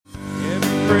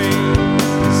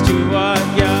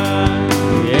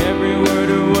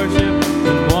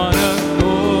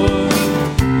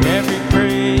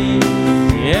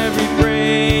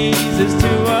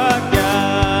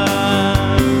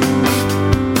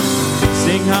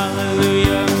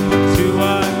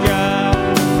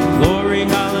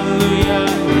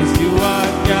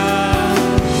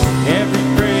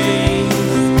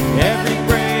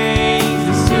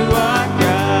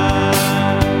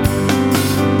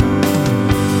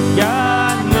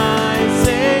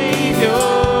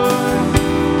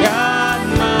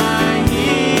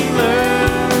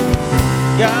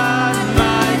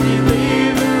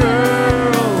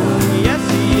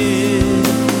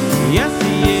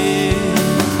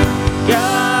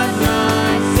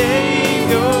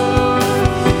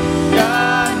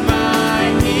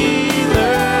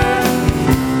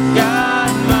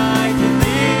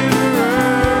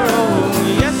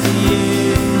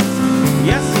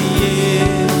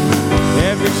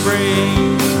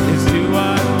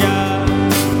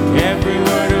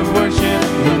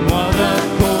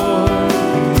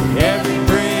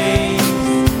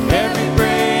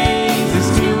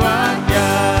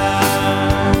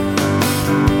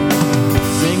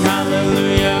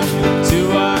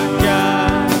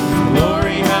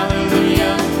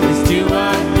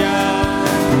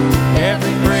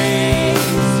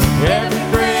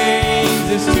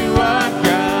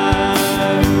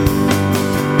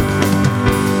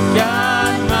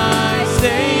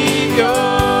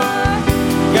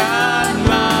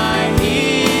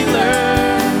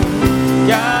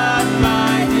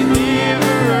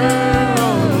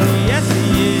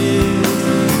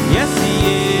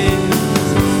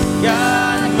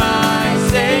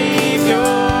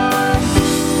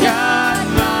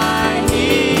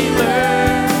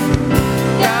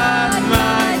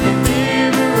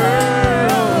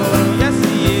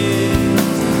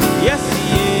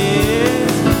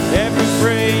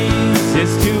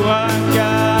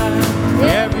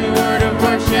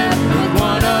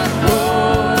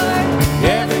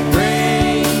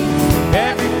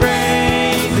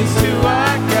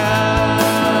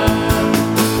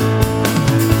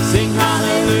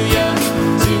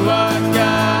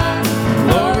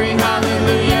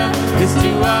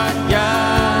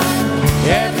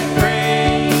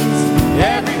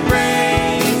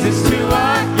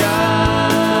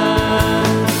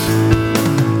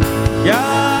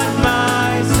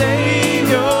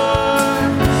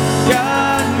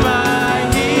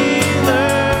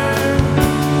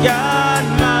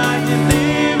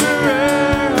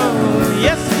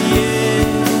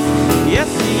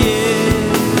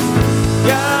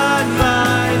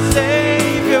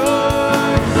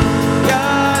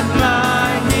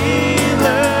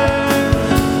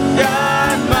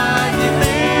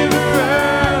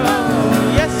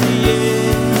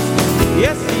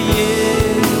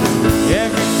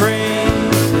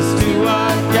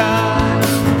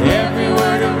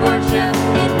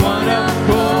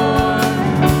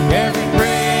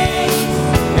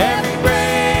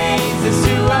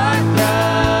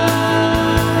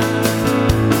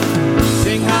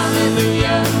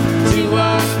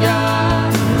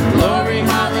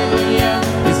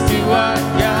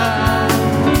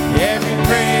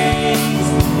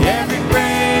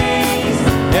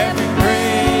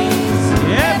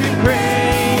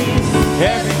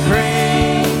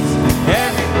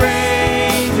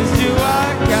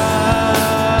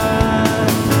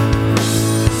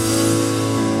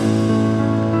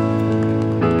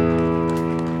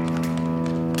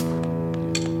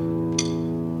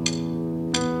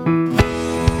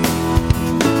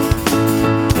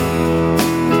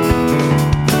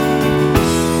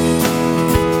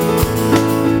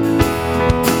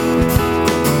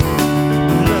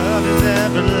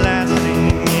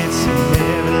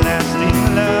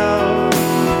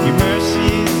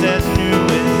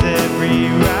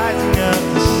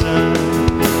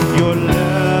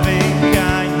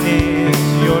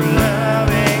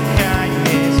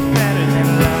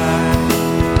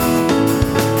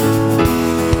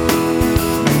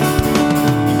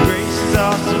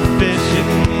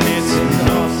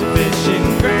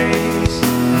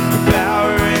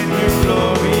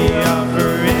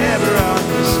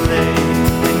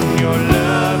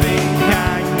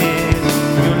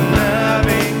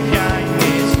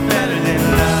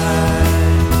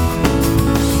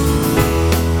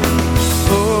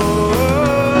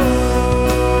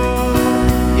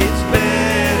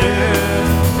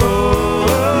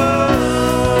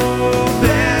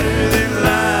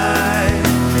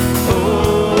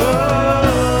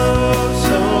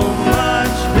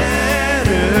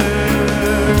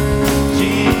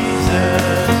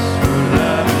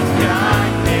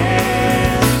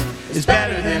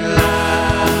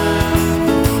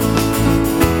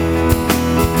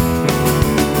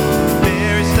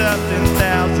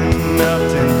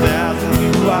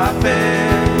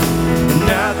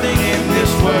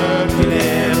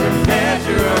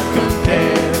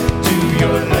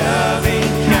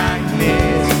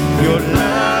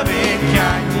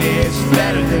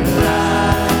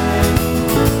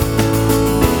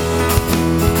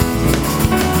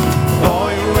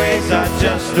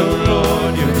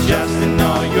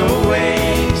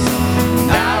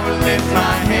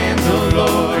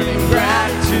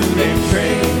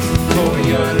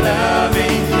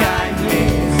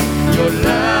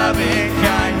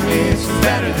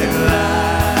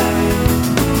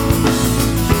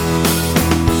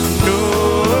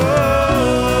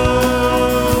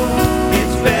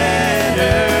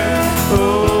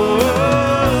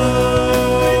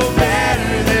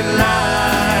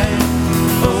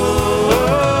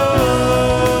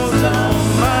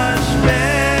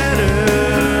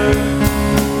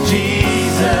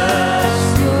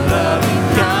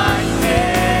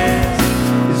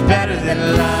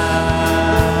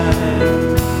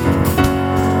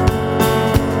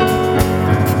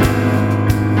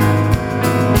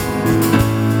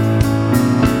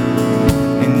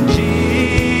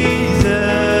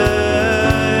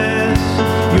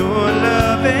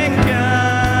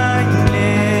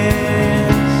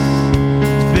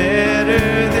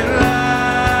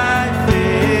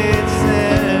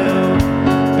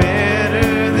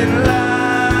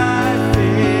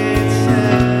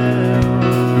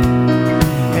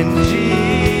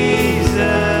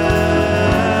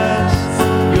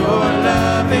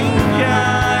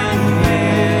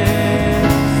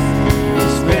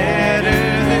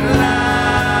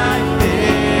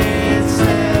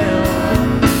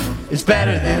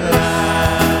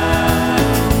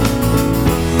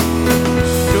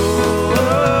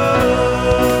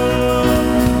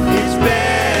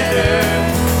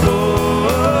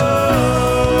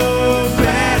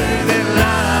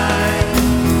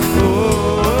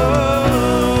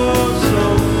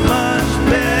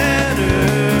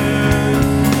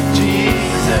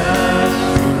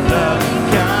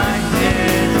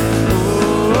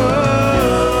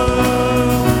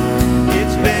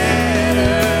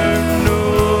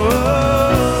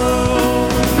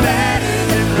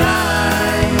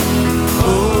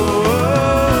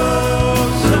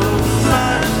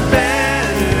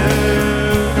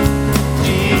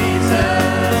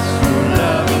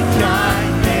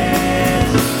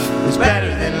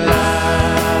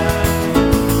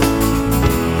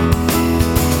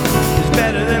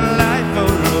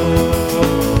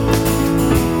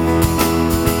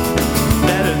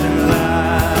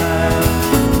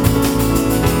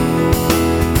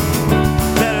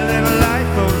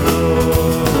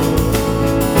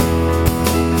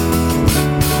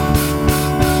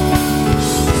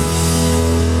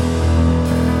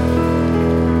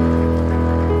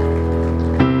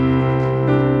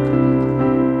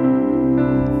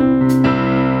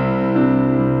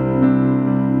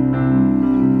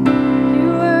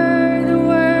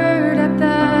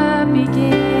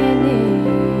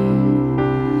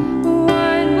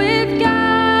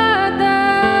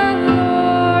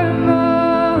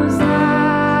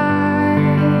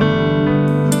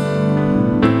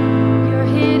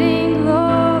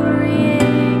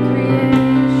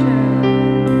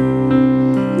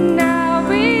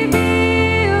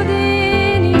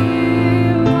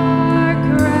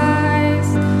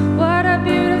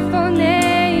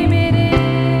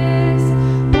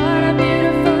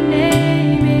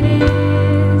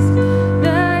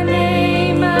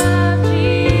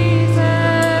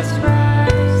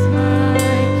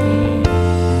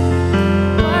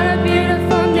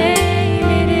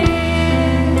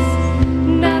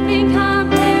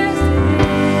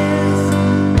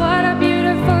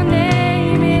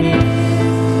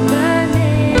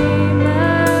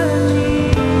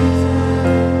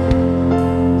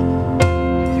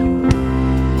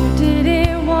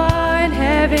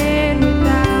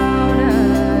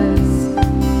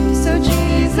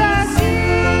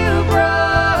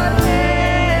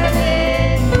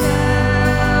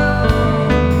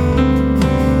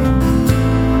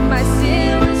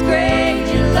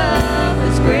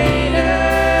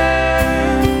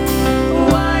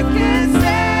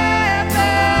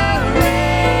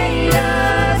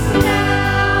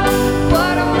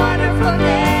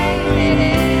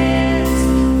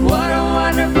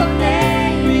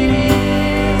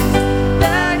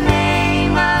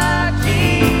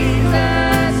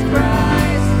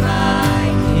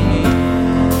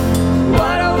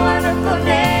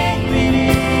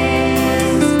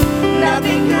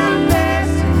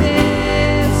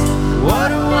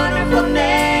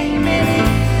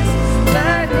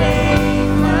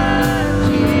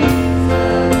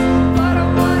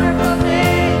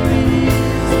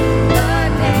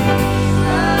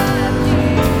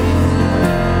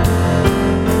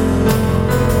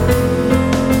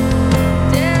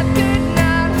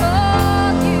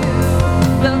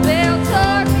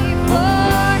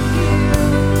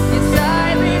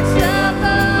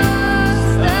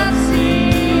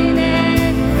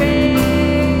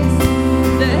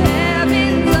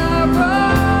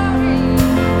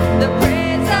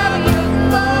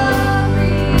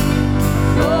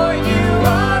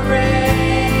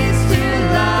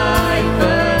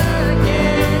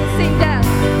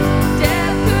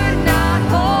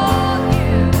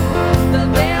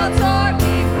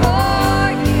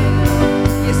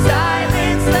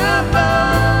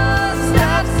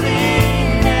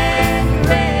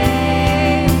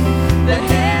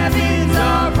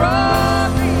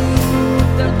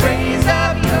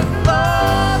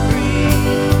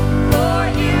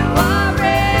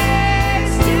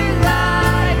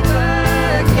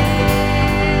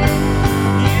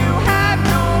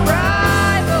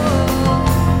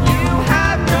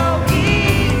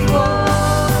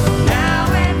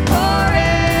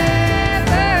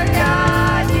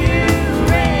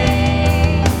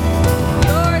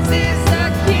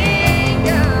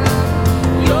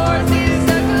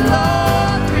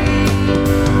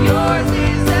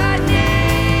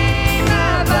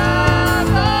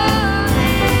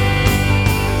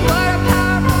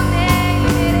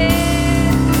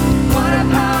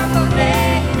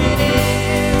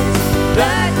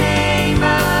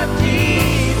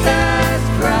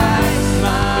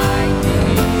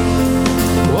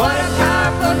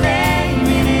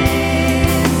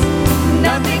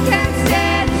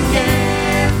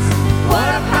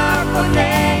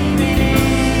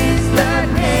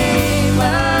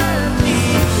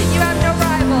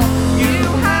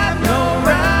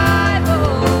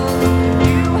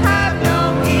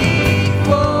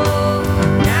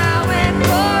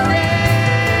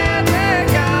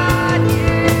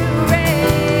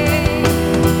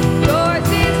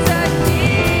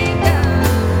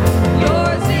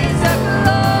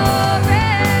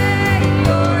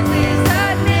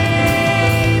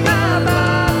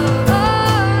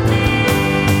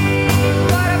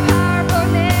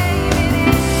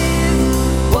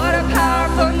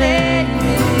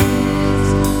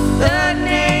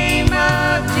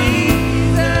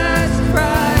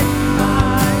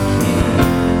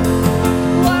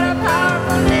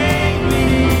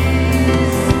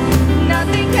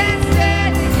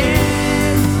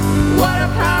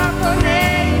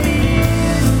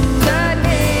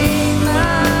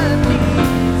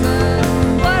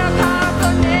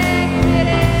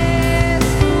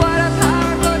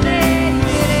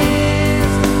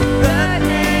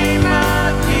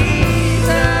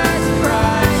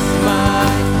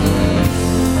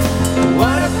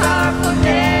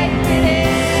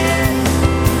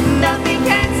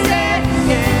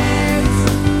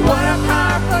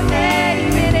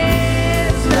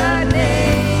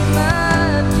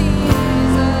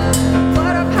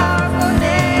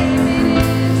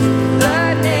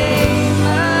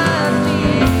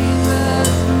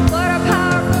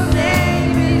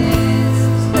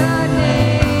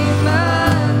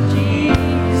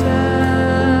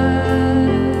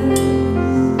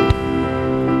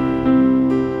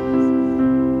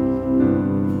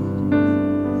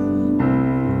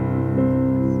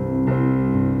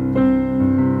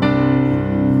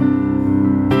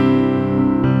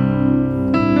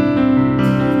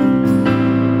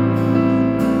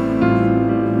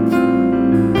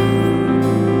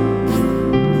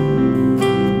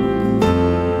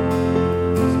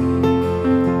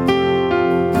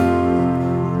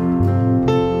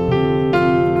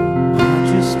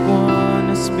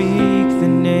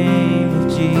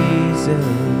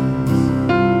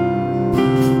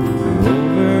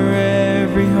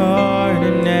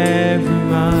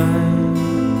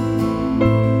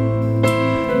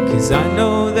I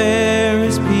know there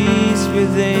is peace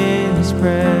within His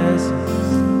presence.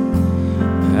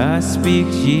 I speak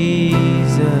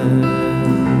Jesus.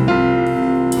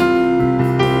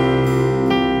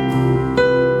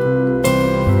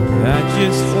 I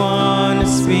just want to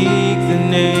speak the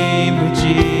name of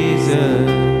Jesus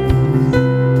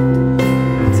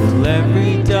till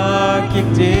every dark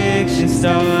addiction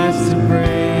starts to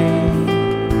break,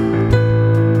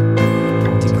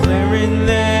 declaring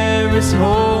there is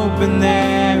hope and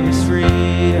there is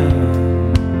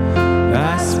freedom.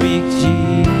 I speak Jesus.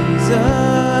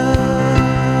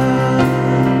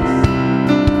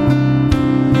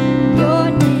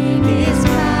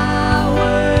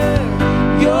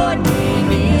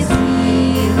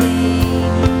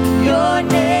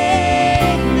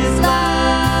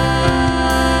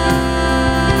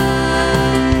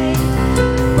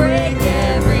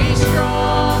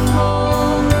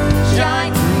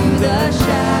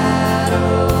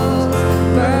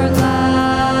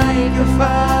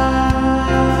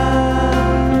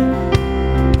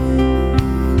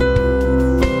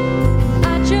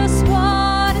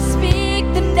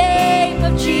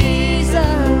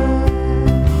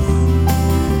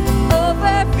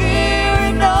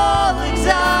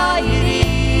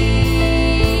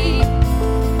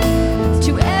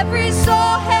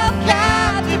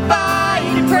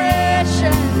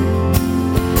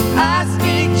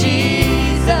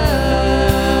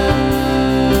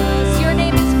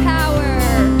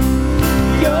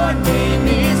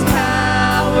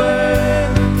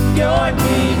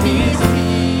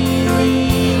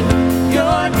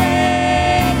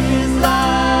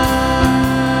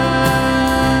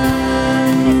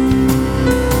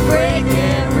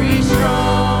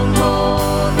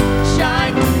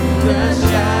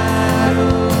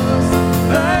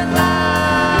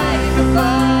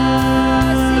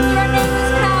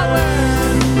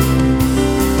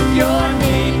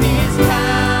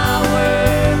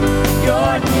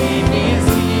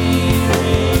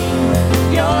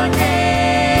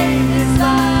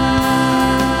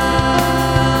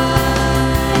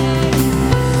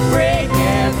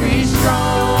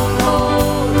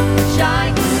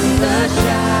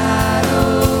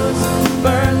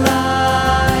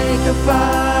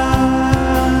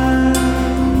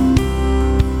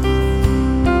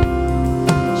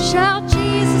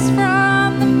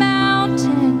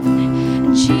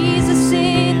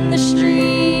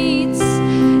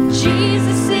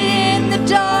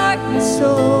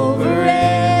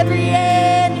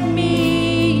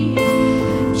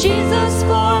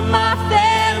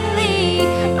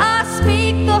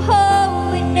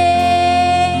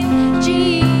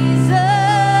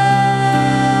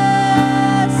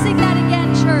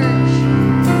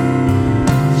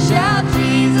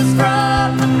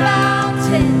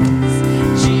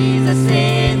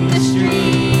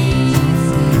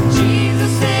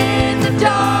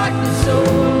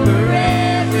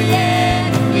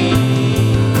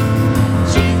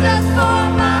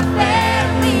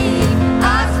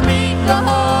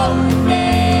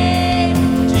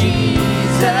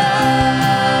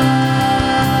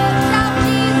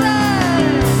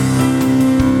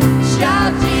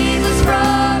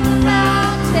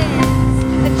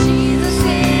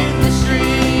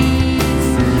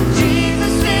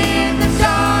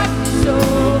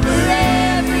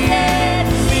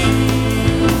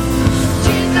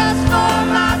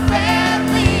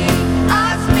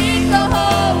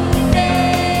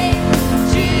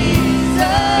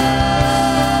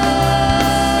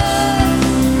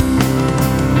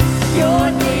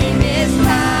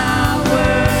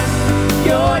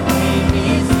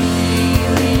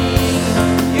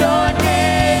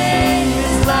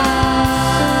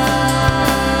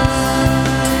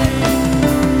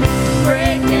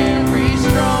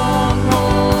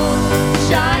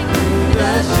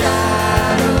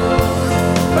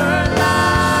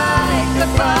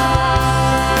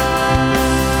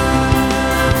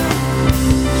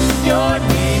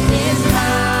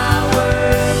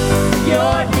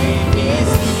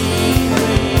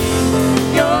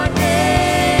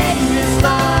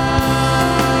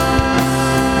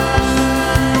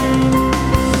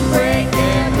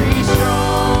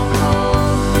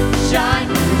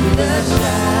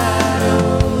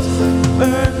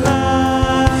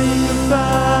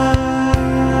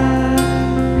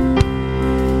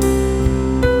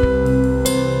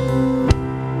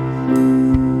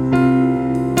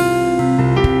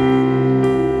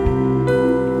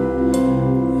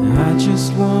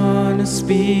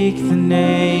 Speak the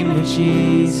name of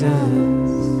Jesus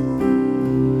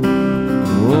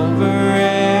over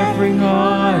every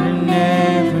heart and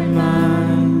every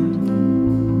mind,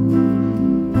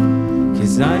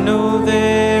 'cause I know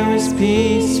there is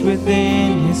peace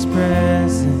within his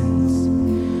presence.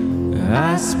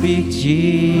 I speak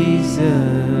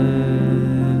Jesus.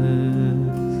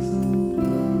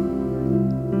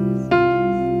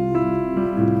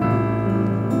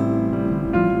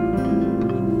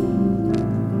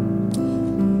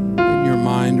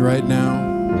 Right now,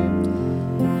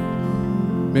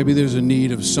 maybe there's a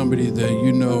need of somebody that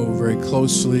you know very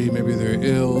closely. Maybe they're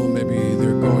ill, maybe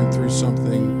they're going through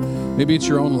something, maybe it's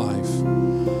your own life.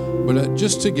 But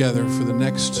just together for the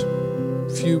next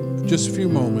few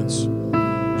moments,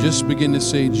 just begin to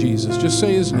say Jesus. Just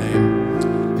say his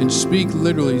name and speak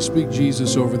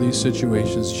Jesus over these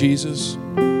situations. Jesus,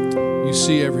 you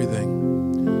see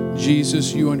everything.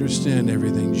 Jesus, you understand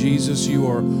everything. Jesus, you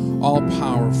are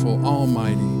all-powerful,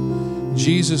 almighty.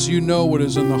 Jesus, you know what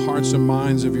is in the hearts and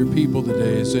minds of your people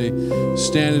today as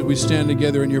we stand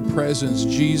together in your presence.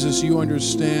 Jesus, you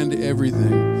understand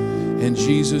everything. And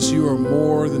Jesus, you are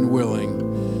more than willing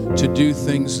to do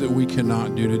things that we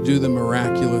cannot do, to do the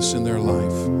miraculous in their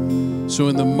life. So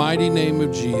in the mighty name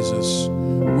of Jesus,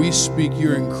 we speak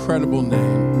your incredible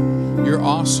name, your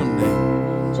awesome name,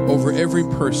 over every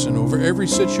person, over every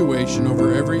situation,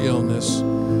 over every illness,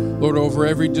 Lord, over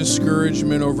every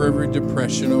discouragement, over every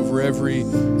depression, over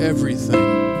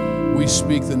everything. We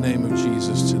speak the name of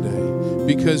Jesus today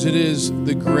because it is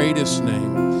the greatest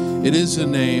name. It is the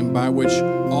name by which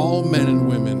all men and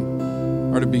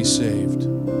women are to be saved.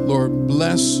 Lord,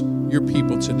 bless your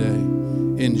people today.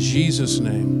 In Jesus'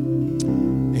 name,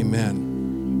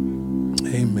 amen.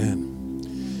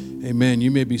 Amen. Amen.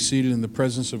 You may be seated in the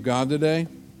presence of God today.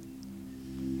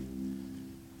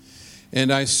 And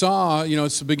I saw,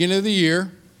 it's the beginning of the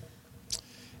year,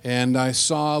 and I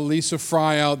saw Lisa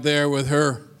Fry out there with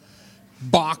her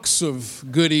box of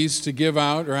goodies to give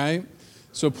out, right?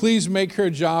 So please make her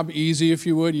job easy if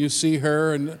you would. You see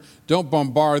her, and don't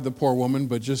bombard the poor woman,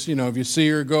 but just, if you see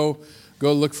her, go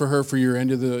look for her for your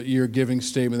end of the year giving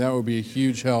statement. That would be a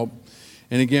huge help.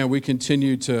 And again, we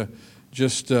continue to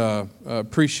just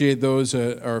appreciate those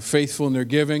that are faithful in their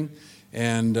giving,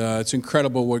 and it's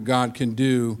incredible what God can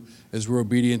do as we're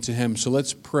obedient to him. So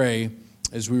let's pray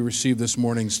as we receive this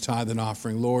morning's tithe and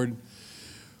offering. Lord,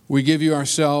 we give you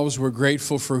ourselves. We're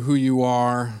grateful for who you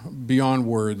are beyond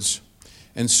words.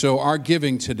 And so our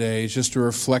giving today is just a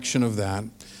reflection of that.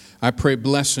 I pray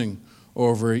blessing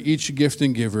over each gift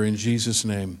and giver in Jesus'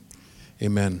 name.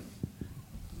 Amen.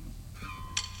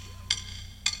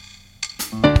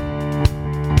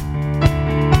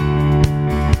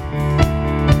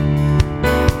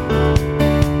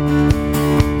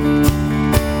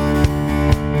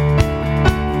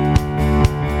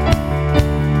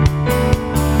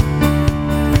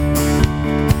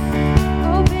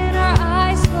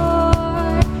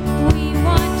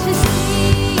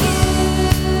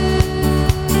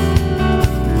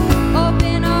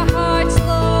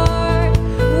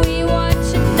 We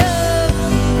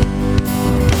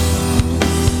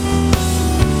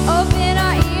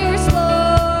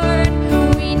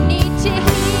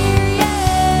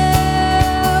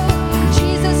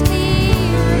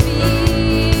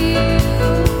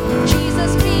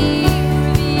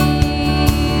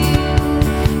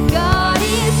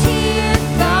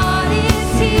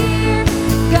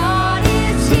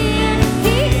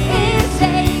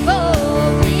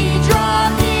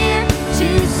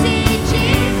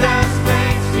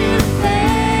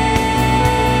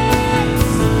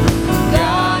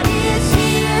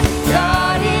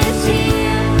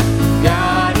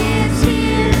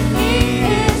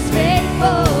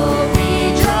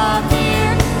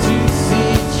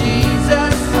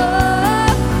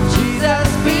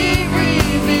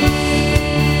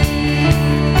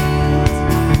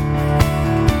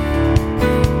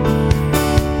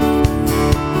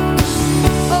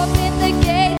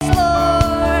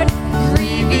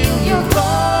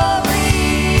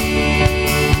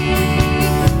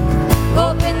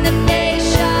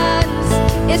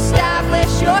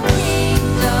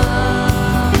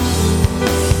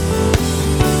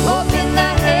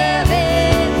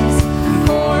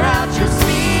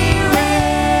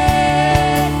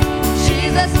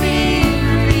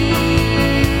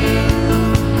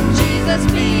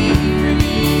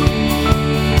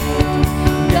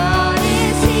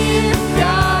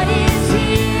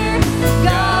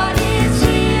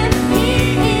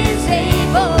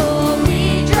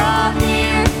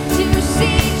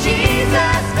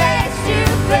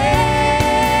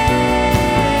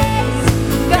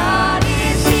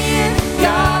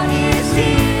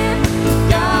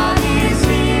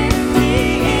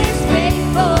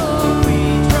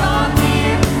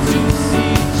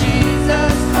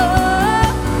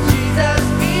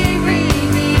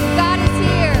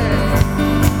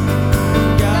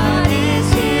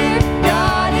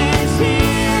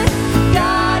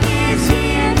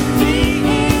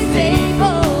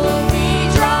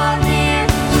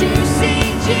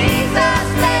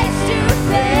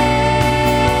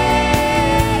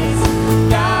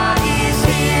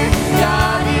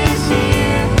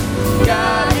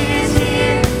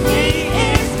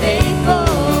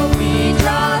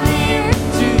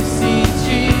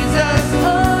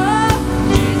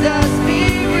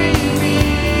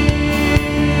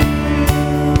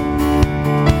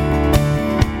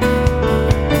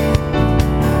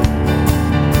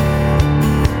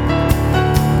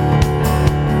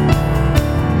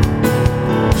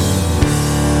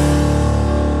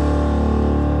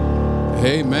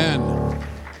Amen.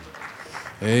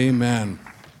 Amen.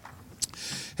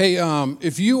 Hey,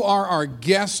 if you are our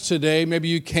guest today, maybe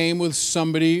you came with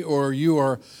somebody or you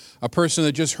are a person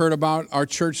that just heard about our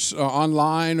church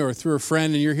online or through a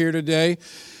friend and you're here today,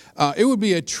 it would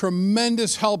be a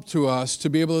tremendous help to us to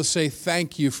be able to say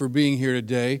thank you for being here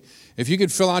today. If you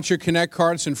could fill out your Connect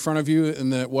cards in front of you,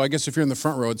 well, I guess if you're in the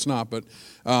front row, it's not, but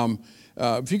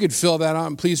if you could fill that out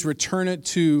and please return it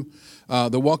to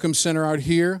the Welcome Center out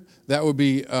here, that would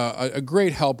be a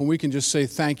great help, and we can just say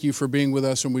thank you for being with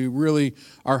us, and we really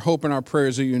are hoping our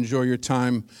prayers that you enjoy your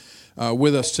time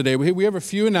with us today. We have a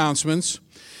few announcements,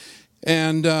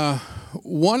 and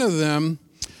one of them,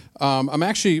 I'm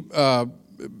actually,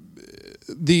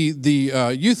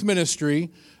 the youth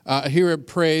ministry here at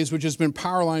Praise, which has been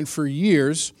Powerline for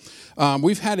years,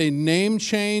 we've had a name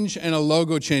change and a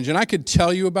logo change, and I could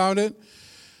tell you about it,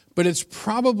 but it's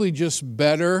probably just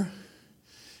better.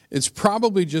 It's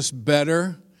probably just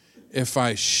better if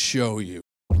I show you.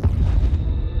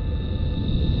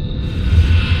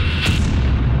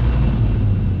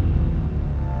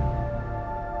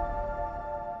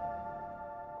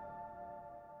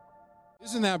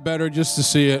 Isn't that better just to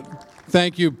see it?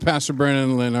 Thank you, Pastor Brandon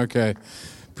and Lynn. Okay,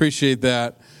 appreciate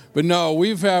that. But no,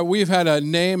 we've had a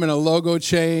name and a logo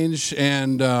change,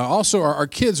 and also our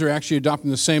kids are actually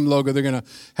adopting the same logo. They're going to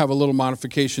have a little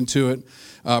modification to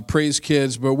it, Praise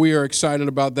Kids, but we are excited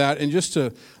about that. And just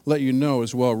to let you know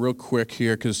as well, real quick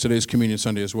here, because today's Communion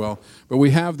Sunday as well, but we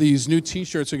have these new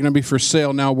T-shirts that are going to be for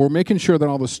sale. Now, we're making sure that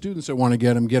all the students that want to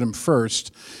get them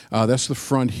first. That's the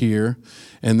front here,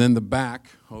 and then the back,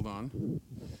 hold on.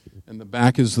 And the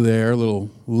back is there, little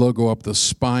logo up the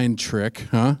spine trick,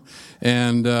 huh?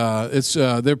 And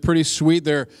they're pretty sweet.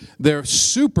 They're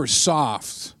super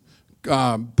soft,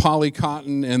 poly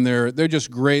cotton, and they're just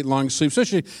great long sleeves,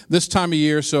 especially this time of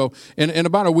year. So in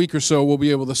about a week or so, we'll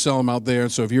be able to sell them out there.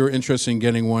 So if you're interested in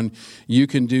getting one, you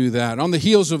can do that. On the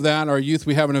heels of that, our youth,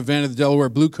 we have an event at the Delaware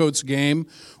Blue Coats game.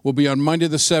 Will be on Monday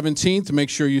the 17th. Make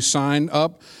sure you sign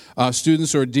up,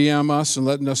 students, or DM us and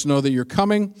letting us know that you're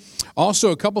coming.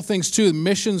 Also, a couple things, too. The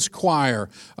Missions Choir.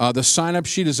 The sign-up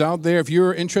sheet is out there. If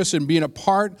you're interested in being a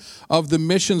part of the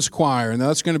Missions Choir, and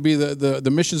that's going to be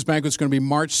the Missions Banquet is going to be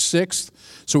March 6th,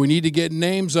 so we need to get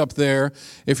names up there.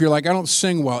 If you're like, I don't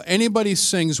sing well, anybody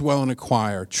sings well in a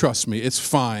choir. Trust me, it's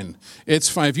fine. It's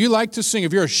fine. If you like to sing,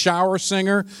 if you're a shower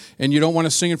singer and you don't want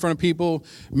to sing in front of people,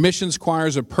 Missions Choir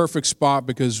is a perfect spot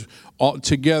because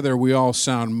together we all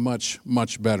sound much,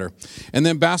 much better. And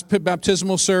then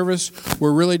baptismal service,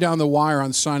 we're really down the wire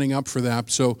on signing up for that.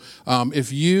 So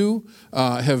if you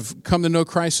have come to know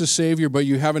Christ as Savior, but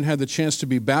you haven't had the chance to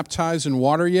be baptized in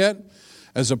water yet,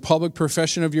 as a public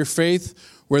profession of your faith,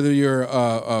 whether you're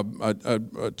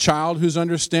a child who's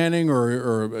understanding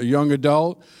or a young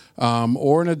adult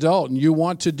or an adult, and you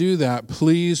want to do that,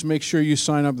 please make sure you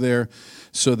sign up there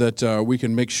so that we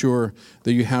can make sure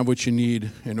that you have what you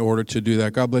need in order to do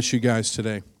that. God bless you guys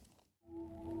today.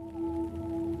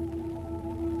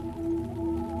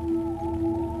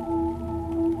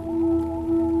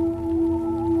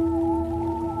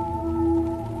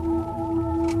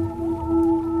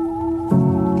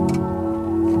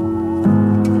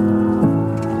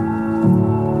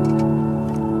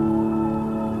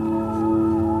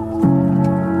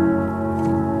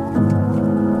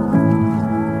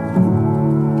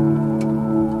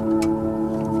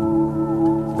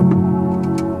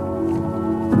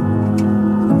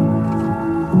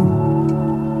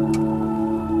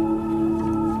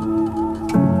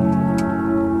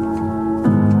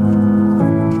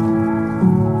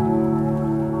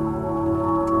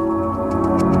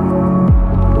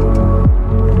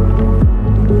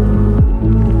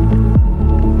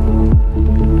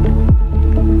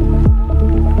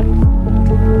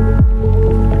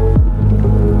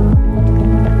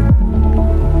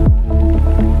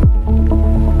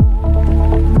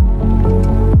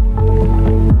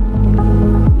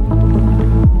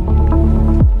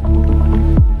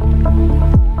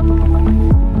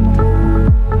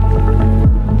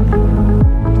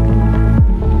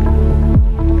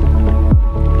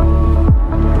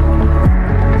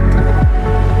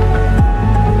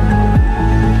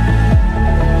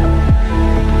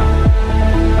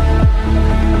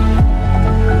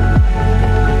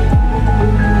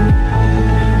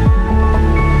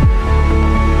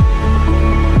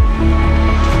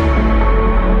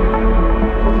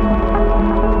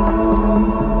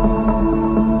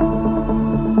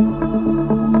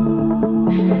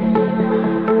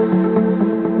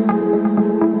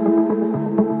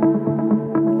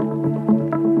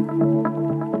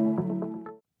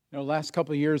 Last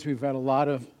couple of years, we've had a lot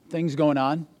of things going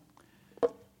on.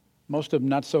 most of them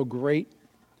not so great.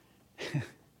 I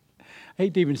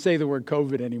hate to even say the word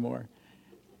COVID anymore.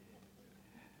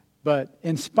 But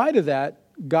in spite of that,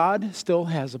 God still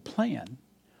has a plan.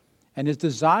 And his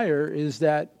desire is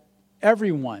that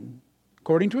everyone,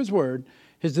 according to his word,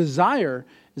 his desire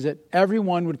is that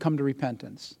everyone would come to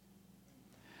repentance.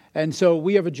 And so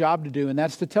we have a job to do, and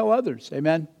that's to tell others.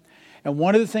 Amen? And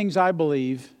one of the things I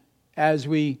believe as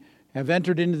we have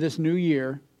entered into this new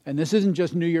year, and this isn't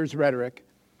just New Year's rhetoric,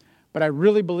 but I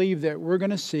really believe that we're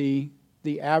going to see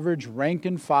the average rank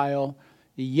and file,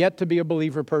 yet to be a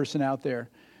believer person out there,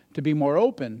 to be more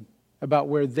open about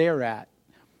where they're at,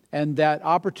 and that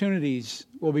opportunities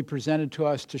will be presented to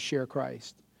us to share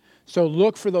Christ. So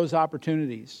look for those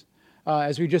opportunities.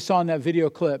 As we just saw in that video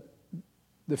clip,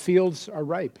 the fields are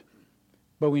ripe,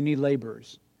 but we need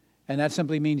laborers. And that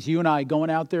simply means you and I going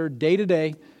out there day to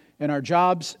day in our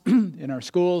jobs, in our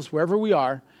schools, wherever we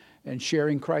are, and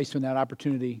sharing Christ when that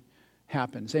opportunity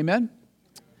happens. Amen?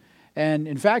 And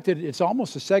in fact, it's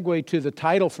almost a segue to the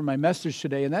title for my message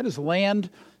today, and that is Land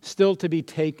Still to be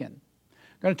Taken.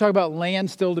 I'm going to talk about land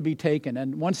still to be taken.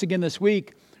 And once again this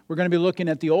week, we're going to be looking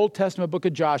at the Old Testament book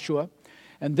of Joshua.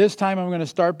 And this time I'm going to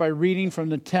start by reading from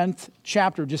the 10th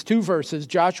chapter, just 2 verses,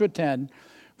 Joshua 10,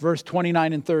 verse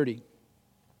 29 and 30.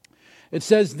 It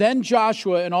says, Then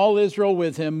Joshua and all Israel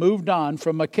with him moved on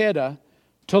from Makkedah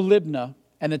to Libnah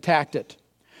and attacked it.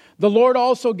 The Lord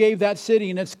also gave that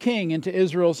city and its king into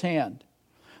Israel's hand.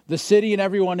 The city and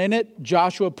everyone in it,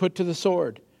 Joshua put to the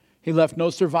sword. He left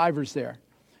no survivors there.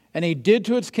 And he did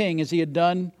to its king as he had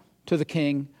done to the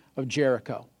king of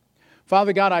Jericho.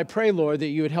 Father God, I pray, Lord, that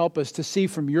you would help us to see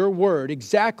from your word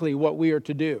exactly what we are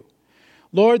to do.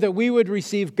 Lord, that we would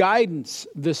receive guidance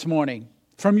this morning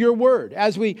from your word,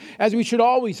 as we should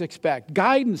always expect.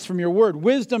 Guidance from your word,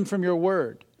 wisdom from your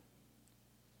word,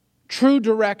 true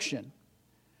direction.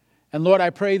 And Lord, I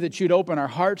pray that you'd open our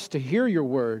hearts to hear your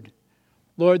word.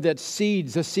 Lord, that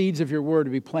the seeds of your word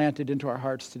would be planted into our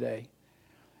hearts today.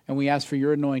 And we ask for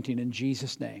your anointing in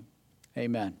Jesus' name.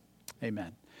 Amen.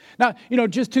 Amen. Now,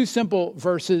 just 2 simple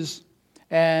verses.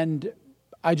 And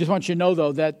I just want you to know,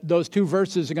 though, that those 2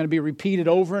 verses are going to be repeated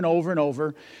over and over and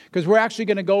over. Because we're actually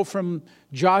going to go from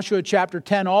Joshua chapter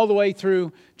 10 all the way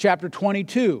through chapter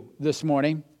 22 this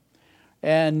morning.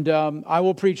 And I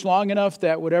will preach long enough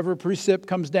that whatever precip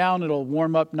comes down, it'll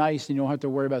warm up nice and you don't have to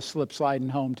worry about slip sliding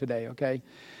home today, okay?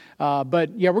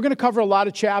 But yeah, we're going to cover a lot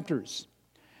of chapters.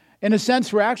 In a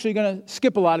sense, we're actually going to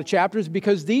skip a lot of chapters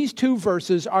because these 2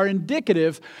 verses are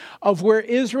indicative of where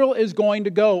Israel is going to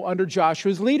go under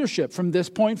Joshua's leadership from this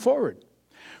point forward.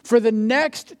 For the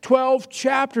next 12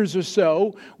 chapters or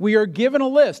so, we are given a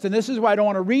list, and this is why I don't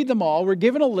want to read them all. We're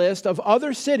given a list of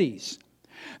other cities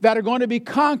that are going to be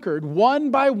conquered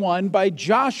one by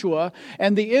Joshua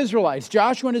and the Israelites,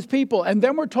 Joshua and his people. And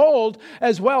then we're told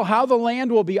as well how the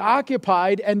land will be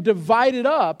occupied and divided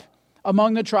up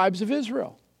among the tribes of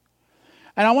Israel.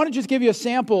 And I want to just give you a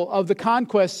sample of the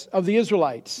conquests of the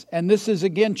Israelites. And this is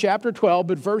again chapter 12,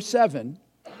 but verse 7.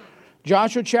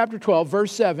 Joshua chapter 12,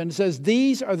 verse 7 says,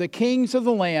 These are the kings of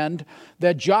the land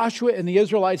that Joshua and the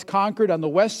Israelites conquered on the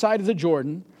west side of the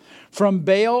Jordan, from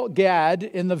Baal Gad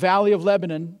in the valley of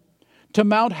Lebanon to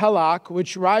Mount Halak,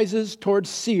 which rises towards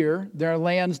Seir. Their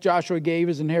lands Joshua gave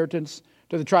as inheritance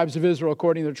to the tribes of Israel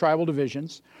according to their tribal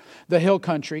divisions. The hill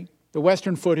country, the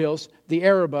western foothills, the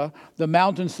Arabah, the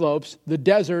mountain slopes, the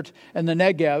desert, and the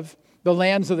Negev, the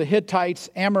lands of the Hittites,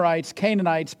 Amorites,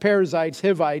 Canaanites, Perizzites,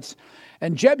 Hivites,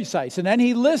 and Jebusites. And then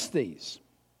he lists these.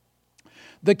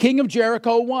 The king of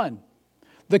Jericho, 1.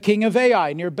 The king of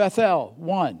Ai near Bethel,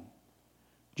 1.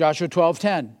 Joshua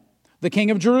 12:10. The king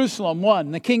of Jerusalem,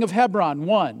 1. The king of Hebron,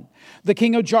 1. The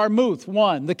king of Jarmuth,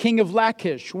 1. The king of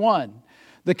Lachish, 1.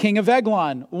 The king of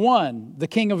Eglon, 1. The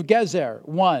king of Gezer,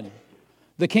 1.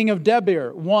 The king of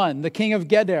Debir, 1. The king of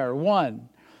Geder, 1.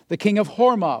 The king of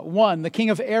Hormah, 1. The king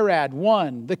of Arad,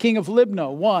 1. The king of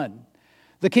Libnah, 1.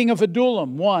 The king of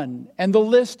Adullam, 1. And the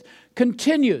list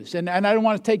continues. And I don't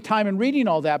want to take time in reading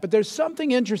all that, but there's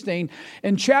something interesting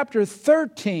in chapter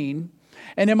 13.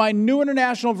 And in my New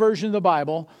International Version of the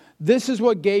Bible, this is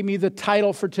what gave me the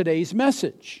title for today's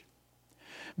message.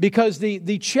 Because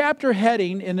the chapter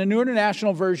heading in the New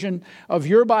International Version of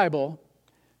your Bible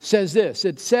says this.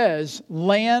 It says,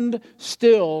 Land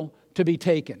Still to be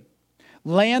Taken.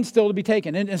 Land still to be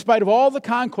taken. In spite of all the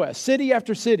conquest, city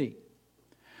after city,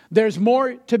 there's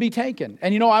more to be taken.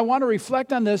 And I want to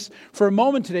reflect on this for a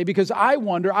moment today because I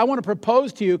want to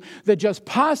propose to you that just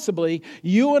possibly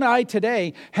you and I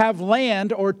today have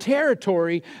land or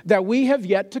territory that we have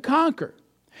yet to conquer,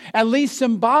 at least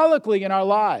symbolically in our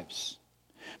lives.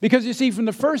 Because you see, from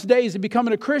the first days of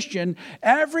becoming a Christian,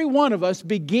 every one of us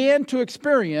began to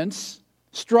experience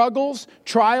struggles,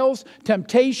 trials,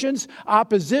 temptations,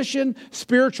 opposition,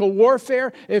 spiritual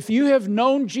warfare. If you have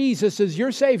known Jesus as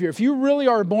your Savior, if you really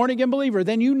are a born-again believer,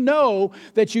 then you know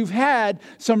that you've had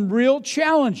some real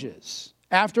challenges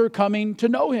after coming to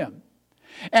know Him.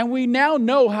 And we now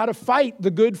know how to fight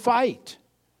the good fight.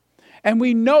 And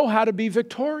we know how to be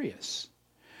victorious.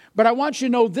 But I want you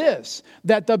to know this,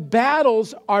 that the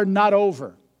battles are not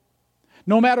over.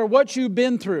 No matter what you've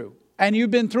been through, and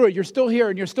you've been through it, you're still here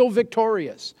and you're still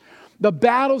victorious. The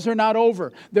battles are not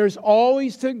over. There's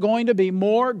always going to be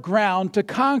more ground to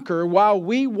conquer while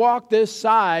we walk this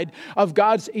side of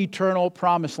God's eternal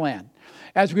promised land.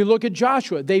 As we look at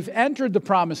Joshua, they've entered the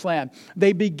promised land.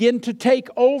 They begin to take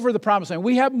over the promised land.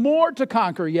 We have more to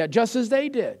conquer yet, just as they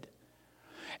did.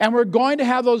 And we're going to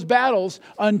have those battles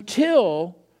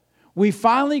until we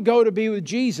finally go to be with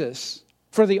Jesus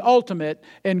for the ultimate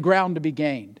and ground to be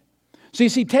gained. So you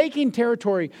see, taking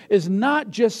territory is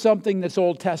not just something that's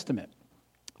Old Testament.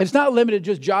 It's not limited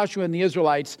to just Joshua and the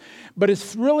Israelites, but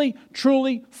it's really,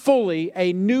 truly, fully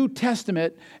a New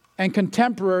Testament and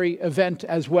contemporary event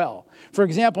as well. For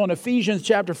example, in Ephesians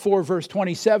chapter 4, verse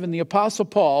 27, the Apostle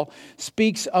Paul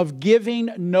speaks of giving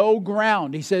no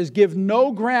ground. He says, give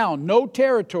no ground, no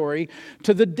territory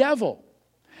to the devil.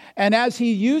 And as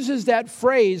he uses that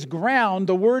phrase, ground,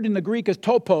 the word in the Greek is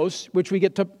topos, which we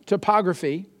get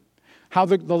topography, how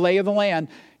the lay of the land.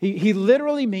 He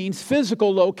literally means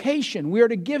physical location. We are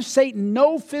to give Satan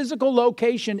no physical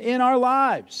location in our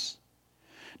lives.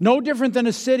 No different than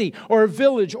a city or a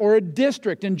village or a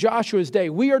district in Joshua's day.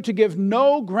 We are to give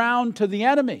no ground to the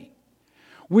enemy.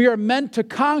 We are meant to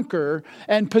conquer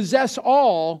and possess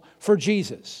all for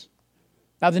Jesus.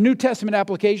 Now, the New Testament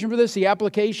application for this, the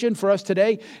application for us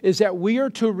today, is that we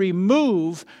are to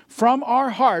remove from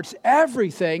our hearts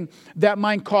everything that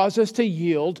might cause us to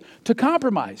yield to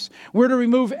compromise. We're to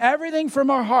remove everything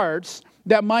from our hearts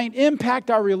that might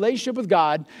impact our relationship with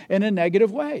God in a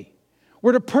negative way.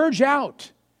 We're to purge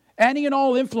out any and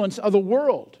all influence of the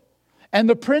world and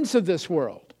the prince of this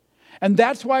world. And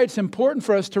that's why it's important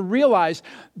for us to realize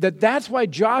that that's why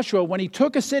Joshua, when he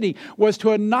took a city, was to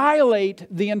annihilate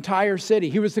the entire city.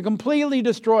 He was to completely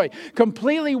destroy,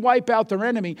 completely wipe out their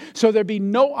enemy, so there'd be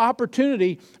no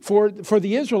opportunity for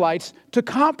the Israelites to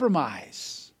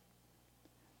compromise.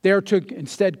 They're to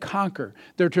instead conquer.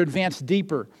 They're to advance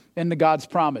deeper into God's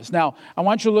promise. Now, I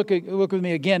want you to look with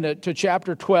me again to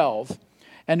chapter 12.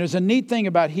 And there's a neat thing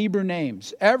about Hebrew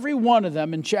names. Every one of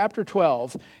them in chapter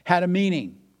 12 had a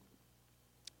meaning.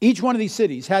 Each one of these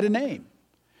cities had a name,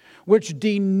 which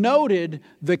denoted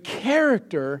the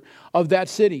character of that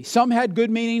city. Some had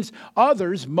good meanings.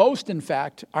 Others, most in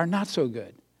fact, are not so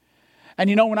good.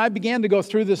 And you know, when I began to go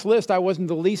through this list, I wasn't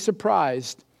the least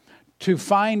surprised to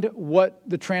find what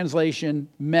the translation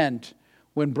meant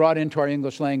when brought into our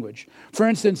English language. For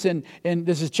instance, in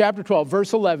this is chapter 12,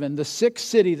 verse 11, the sixth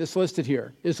city that's listed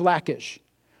here is Lachish,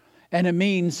 and it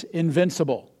means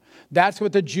invincible. That's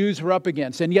what the Jews were up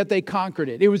against, and yet they conquered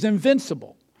it. It was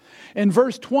invincible. In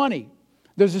verse 20,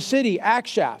 there's a city,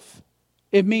 Akshaph.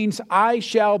 It means, I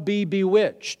shall be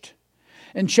bewitched.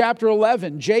 In chapter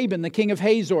 11, Jabin, the king of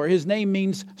Hazor, his name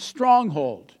means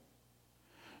stronghold.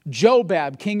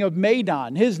 Jobab, king of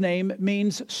Madon, his name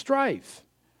means strife.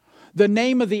 The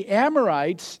name of the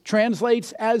Amorites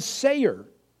translates as Seir,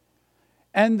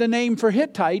 and the name for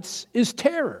Hittites is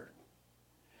terror.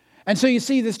 And so you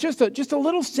see, this just a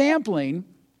little sampling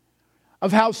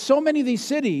of how so many of these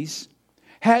cities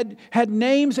had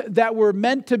names that were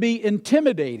meant to be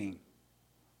intimidating.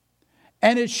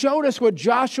 And it showed us what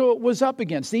Joshua was up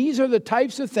against. These are the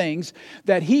types of things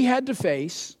that he had to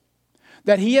face,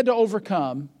 that he had to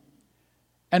overcome,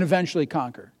 and eventually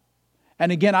conquer.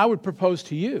 And again, I would propose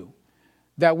to you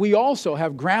that we also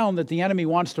have ground that the enemy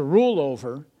wants to rule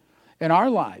over in our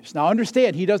lives. Now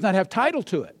understand, he does not have title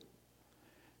to it.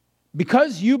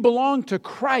 Because you belong to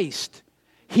Christ,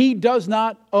 he does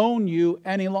not own you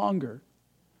any longer.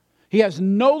 He has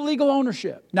no legal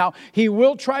ownership. Now, he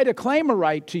will try to claim a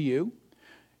right to you.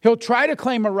 He'll try to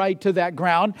claim a right to that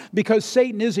ground because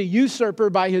Satan is a usurper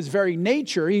by his very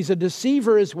nature. He's a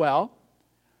deceiver as well.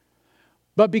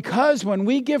 But because when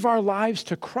we give our lives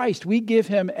to Christ, we give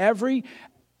him every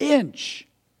inch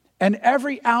and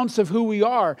every ounce of who we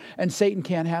are, and Satan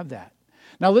can't have that.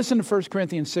 Now listen to 1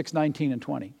 Corinthians 6, 19 and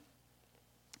 20.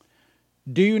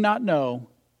 Do you not know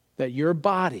that your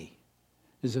body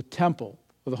is a temple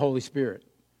of the Holy Spirit,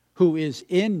 who is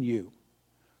in you,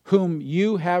 whom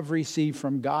you have received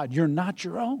from God? You're not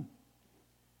your own.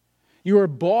 You are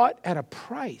bought at a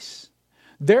price.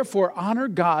 Therefore, honor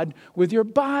God with your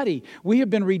body. We have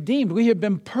been redeemed. We have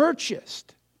been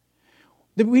purchased.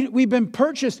 We've been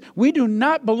purchased. We do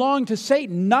not belong to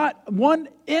Satan. Not 1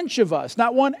 inch of us,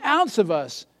 not 1 ounce of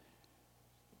us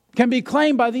can be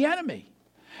claimed by the enemy.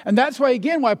 And that's why,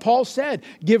 again, why Paul said,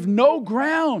 give no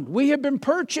ground. We have been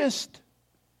purchased.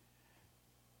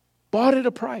 Bought at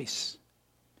a price.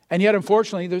 And yet,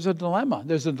 unfortunately, there's a dilemma.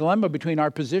 There's a dilemma between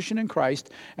our position in Christ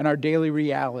and our daily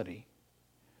reality.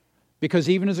 Because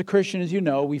even as a Christian, as you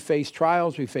know, we face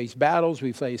trials, we face battles,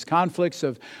 we face conflicts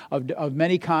of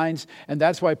many kinds. And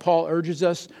that's why Paul urges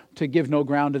us to give no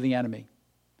ground to the enemy.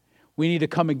 We need to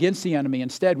come against the enemy.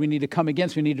 Instead, we need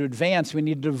to advance. We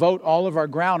need to devote all of our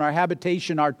ground, our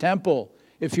habitation, our temple,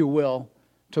 if you will,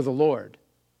 to the Lord.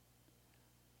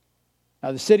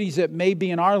 Now, the cities that may be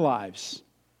in our lives,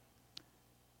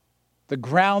 the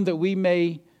ground that we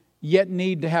may yet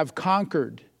need to have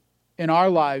conquered in our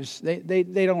lives, they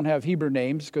don't have Hebrew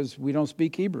names because we don't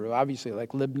speak Hebrew, obviously, like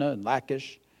Libnah and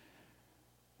Lachish.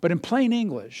 But in plain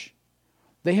English,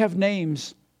 they have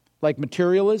names like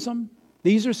materialism.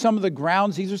 These are some of the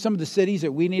grounds, these are some of the cities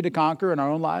that we need to conquer in our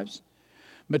own lives.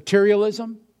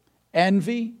 Materialism,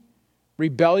 envy,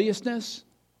 rebelliousness,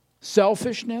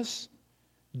 selfishness,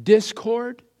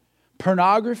 discord,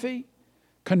 pornography,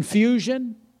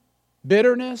 confusion,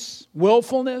 bitterness,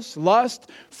 willfulness, lust,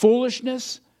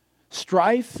 foolishness,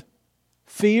 strife,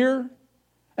 fear,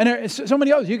 and there's so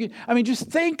many others. Just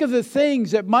think of the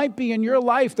things that might be in your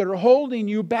life that are holding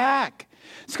you back.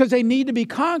 It's because they need to be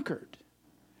conquered.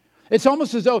 It's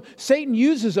almost as though Satan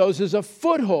uses those as a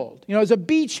foothold, as a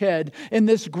beachhead in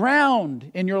this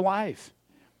ground in your life.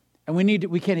 And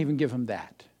we can't even give him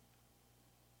that.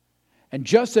 And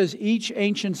just as each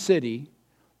ancient city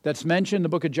that's mentioned in the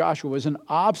book of Joshua was an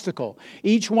obstacle,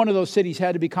 each one of those cities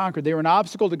had to be conquered. They were an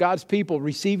obstacle to God's people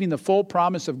receiving the full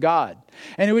promise of God.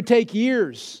 And it would take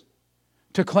years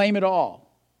to claim it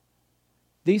all.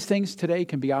 These things today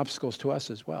can be obstacles to us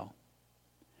as well.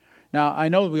 Now, I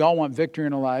know we all want victory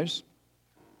in our lives.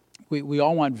 We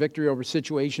all want victory over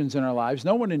situations in our lives.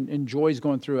 No one enjoys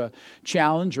going through a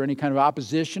challenge or any kind of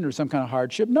opposition or some kind of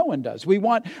hardship. No one does. We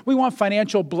want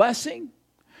financial blessing.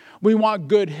 We want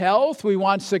good health. We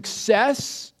want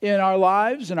success in our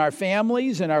lives, in our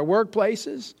families, in our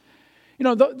workplaces.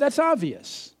 That's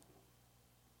obvious.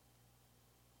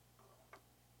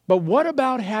 But what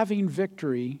about having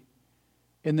victory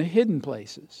in the hidden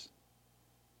places?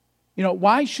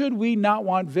 Why should we not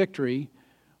want victory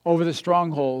over the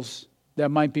strongholds that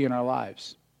might be in our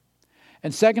lives?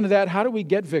 And second to that, how do we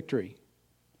get victory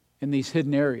in these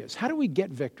hidden areas? How do we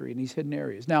get victory in these hidden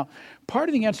areas? Now, part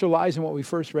of the answer lies in what we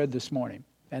first read this morning.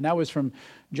 And that was from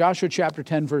Joshua chapter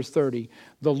 10, verse 30.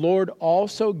 The Lord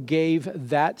also gave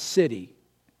that city.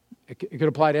 It could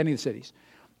apply to any of the cities.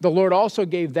 The Lord also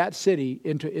gave that city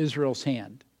into Israel's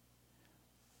hand.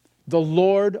 The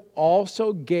Lord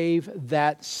also gave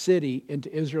that city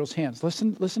into Israel's hands.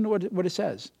 Listen to what it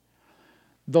says.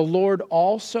 The Lord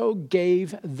also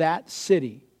gave that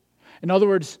city. In other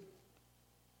words,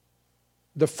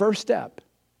 the first step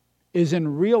is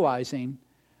in realizing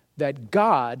that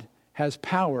God has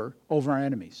power over our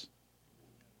enemies.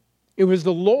 It was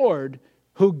the Lord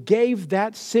who gave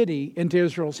that city into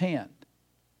Israel's hand.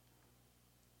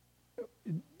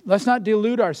 Let's not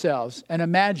delude ourselves and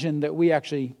imagine that we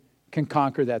actually can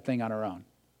conquer that thing on our own.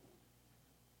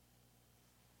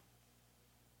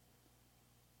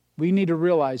 We need to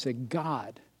realize that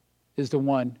God is the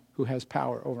one who has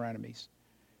power over enemies.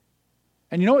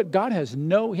 And you know what? God has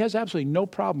absolutely no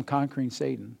problem conquering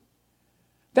Satan.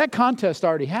 That contest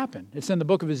already happened. It's in the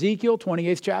book of Ezekiel,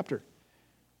 28th chapter.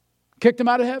 Kicked him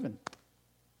out of heaven.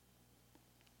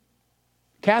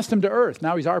 Cast him to earth.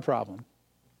 Now he's our problem.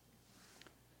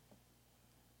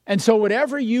 And so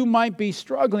whatever you might be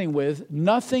struggling with,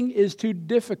 nothing is too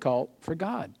difficult for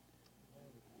God.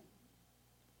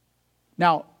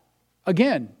 Now,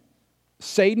 again,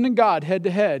 Satan and God head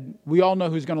to head, we all know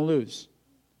who's going to lose.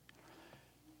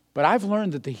 But I've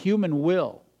learned that the human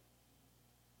will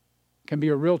can be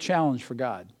a real challenge for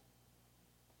God.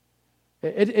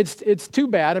 It's too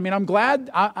bad. I'm glad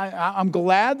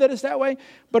that it's that way,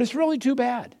 but it's really too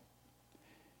bad.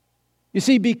 You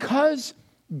see, because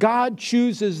God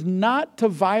chooses not to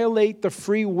violate the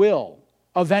free will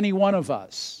of any one of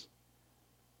us,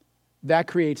 that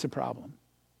creates a problem.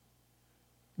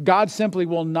 God simply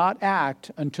will not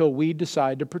act until we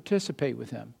decide to participate with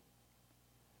Him,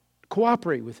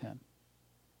 cooperate with Him.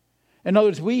 In other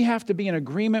words, we have to be in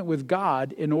agreement with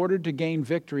God in order to gain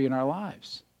victory in our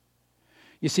lives.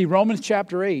 You see, Romans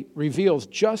chapter 8 reveals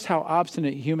just how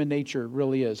obstinate human nature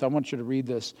really is. I want you to read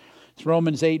this. It's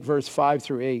Romans 8, verse 5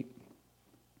 through 8.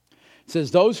 It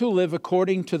says, those who live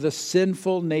according to the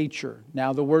sinful nature.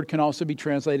 Now, the word can also be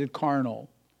translated carnal,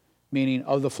 meaning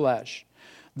of the flesh.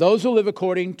 Those who live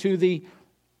according to the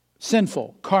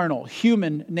sinful, carnal,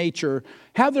 human nature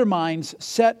have their minds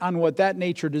set on what that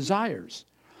nature desires.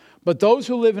 But those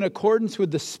who live in accordance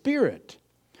with the Spirit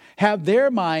have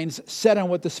their minds set on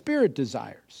what the Spirit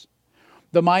desires.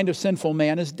 The mind of sinful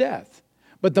man is death,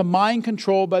 but the mind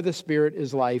controlled by the Spirit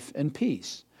is life and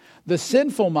peace. The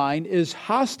sinful mind is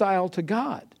hostile to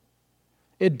God.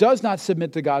 It does not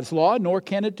submit to God's law, nor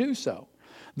can it do so.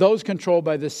 Those controlled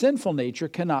by the sinful nature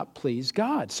cannot please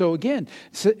God. So again,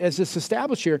 as it's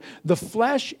established here, the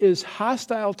flesh is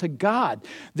hostile to God.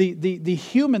 The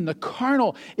human, the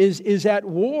carnal, is at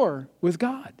war with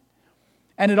God.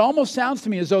 And it almost sounds to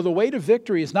me as though the way to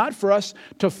victory is not for us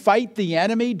to fight the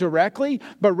enemy directly,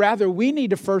 but rather we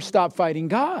need to first stop fighting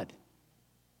God.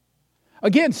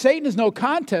 Again, Satan is no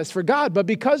contest for God, but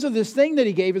because of this thing that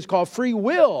he gave us called free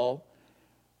will,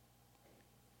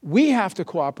 we have to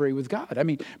cooperate with God. I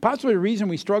mean, possibly the reason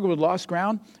we struggle with lost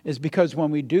ground is because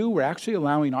when we do, we're actually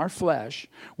allowing our flesh,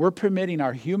 we're permitting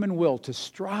our human will to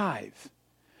strive,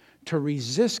 to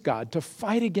resist God, to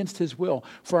fight against His will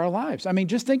for our lives. I mean,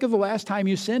 just think of the last time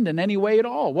you sinned in any way at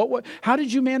all. How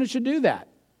did you manage to do that?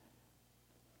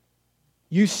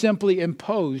 You simply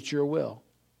imposed your will.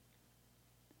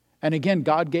 And again,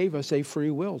 God gave us a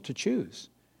free will to choose.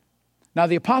 Now,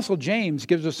 the Apostle James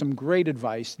gives us some great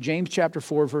advice. James chapter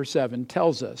 4, verse 7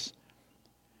 tells us,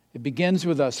 it begins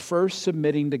with us first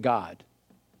submitting to God.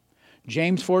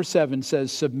 James 4:7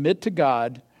 says, submit to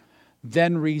God,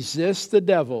 then resist the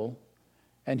devil,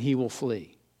 and he will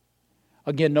flee.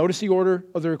 Again, notice the order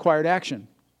of the required action.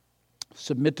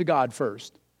 Submit to God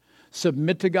first.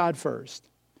 Submit to God first,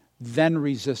 then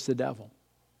resist the devil.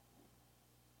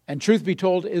 And truth be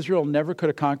told, Israel never could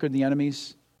have conquered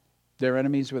their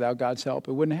enemies without God's help.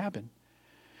 It wouldn't happen.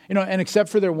 You know, and except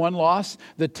for their one loss,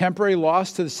 the temporary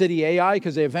loss to the city Ai,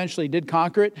 because they eventually did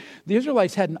conquer it, the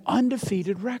Israelites had an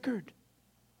undefeated record.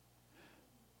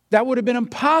 That would have been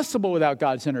impossible without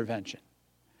God's intervention.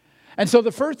 And so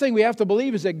the first thing we have to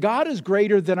believe is that God is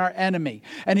greater than our enemy.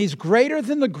 And He's greater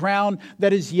than the ground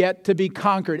that is yet to be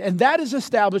conquered. And that is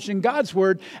established in God's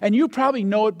Word. And you probably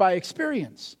know it by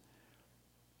experience.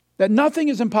 That nothing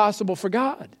is impossible for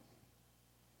God.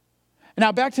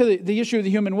 Now back to the issue of the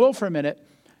human will for a minute.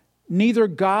 Neither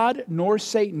God nor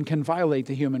Satan can violate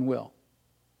the human will.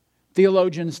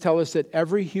 Theologians tell us that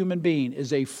every human being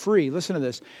is a free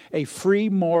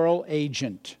moral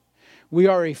agent. We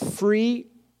are a free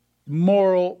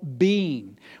moral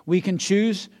being. We can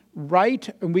choose right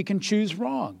and we can choose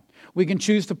wrong. We can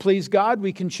choose to please God.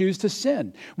 We can choose to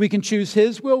sin. We can choose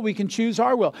His will. We can choose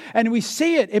our will. And we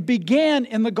see it. It began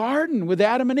in the garden with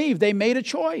Adam and Eve. They made a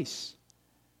choice.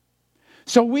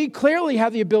 So we clearly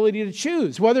have the ability to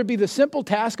choose, whether it be the simple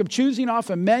task of choosing off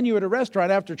a menu at a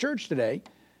restaurant after church today,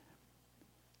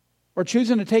 or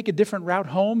choosing to take a different route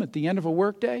home at the end of a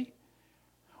workday.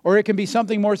 Or it can be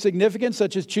something more significant,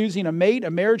 such as choosing a mate,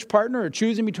 a marriage partner, or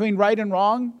choosing between right and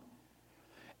wrong.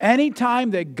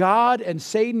 Anytime that God and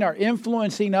Satan are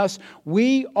influencing us,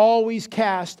 we always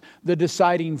cast the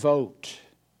deciding vote.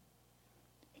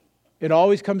 It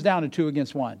always comes down to 2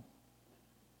 against 1.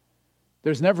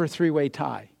 There's never a 3-way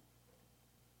tie.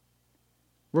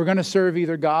 We're going to serve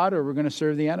either God or we're going to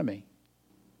serve the enemy.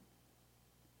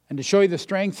 And to show you the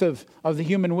strength of the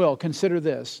human will, consider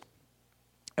this.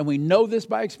 And we know this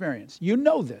by experience. You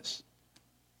know this.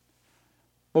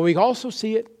 But we also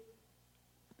see it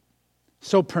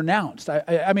so pronounced.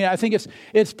 I mean, I think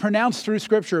it's pronounced through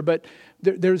Scripture, but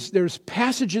there's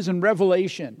passages in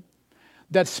Revelation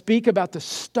that speak about the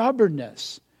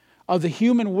stubbornness of the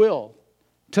human will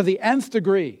to the nth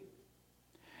degree.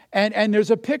 And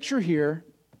there's a picture here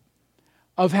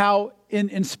of how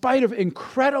in spite of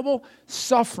incredible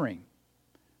suffering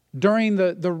during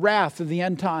the wrath of the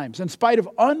end times, in spite of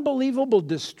unbelievable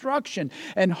destruction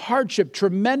and hardship,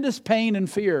 tremendous pain and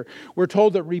fear, we're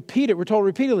told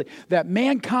repeatedly that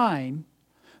mankind,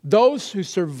 those who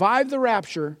survive the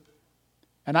rapture,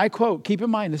 and I quote, keep in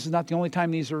mind, this is not the only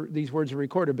time these words are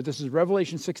recorded, but this is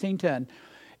Revelation 16:10.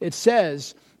 It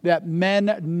says that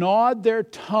men gnawed their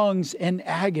tongues in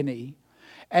agony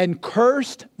and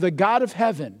cursed the God of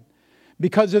heaven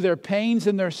because of their pains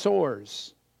and their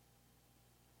sores.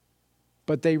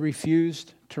 But they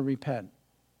refused to repent.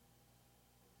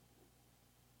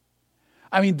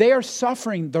 I mean, they are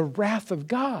suffering the wrath of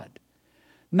God.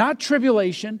 Not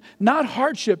tribulation, not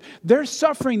hardship. They're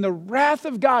suffering the wrath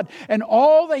of God. And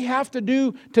all they have to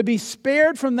do to be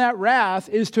spared from that wrath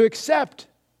is to accept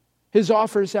His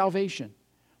offer of salvation.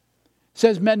 It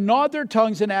says, men gnawed their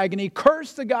tongues in agony,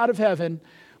 cursed the God of heaven,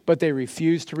 but they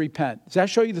refused to repent. Does that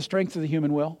show you the strength of the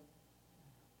human will?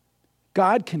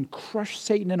 God can crush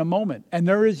Satan in a moment, and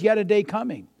there is yet a day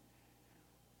coming.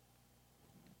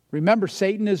 Remember,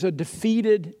 Satan is a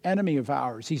defeated enemy of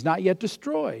ours. He's not yet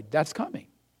destroyed. That's coming.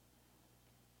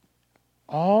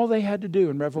 All they had to do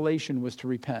in Revelation was to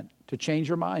repent, to change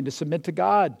their mind, to submit to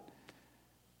God.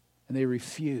 And they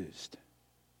refused.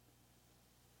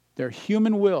 Their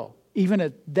human will, even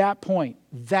at that point,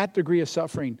 that degree of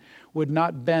suffering, would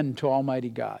not bend to Almighty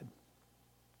God.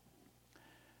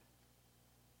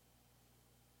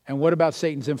 And what about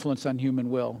Satan's influence on human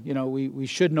will? You know, we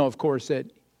should know, of course, that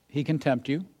he can tempt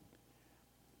you.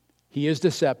 He is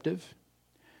deceptive.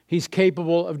 He's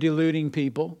capable of deluding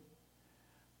people.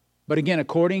 But again,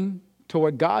 according to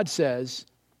what God says,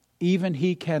 even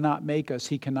he cannot make us,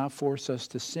 he cannot force us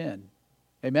to sin.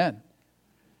 Amen.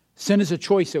 Sin is a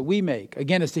choice that we make.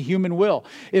 Again, it's the human will.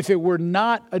 If it were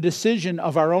not a decision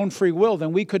of our own free will,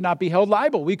 then we could not be held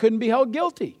liable. We couldn't be held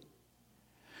guilty.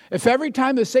 If every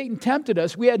time that Satan tempted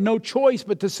us, we had no choice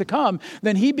but to succumb,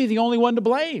 then he'd be the only one to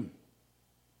blame.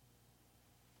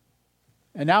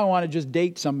 And now I want to just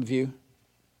date some of you,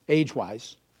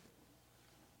 age-wise.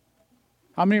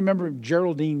 How many remember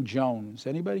Geraldine Jones?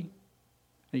 Anybody?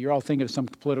 You're all thinking of some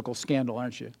political scandal,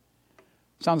 aren't you?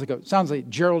 Sounds like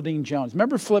Geraldine Jones.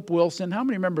 Remember Flip Wilson? How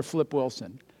many remember Flip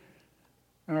Wilson?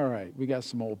 All right, we got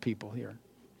some old people here.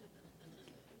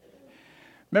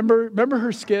 Remember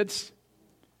her skits?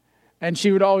 And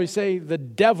she would always say, the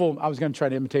devil, I was going to try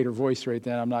to imitate her voice right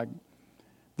then.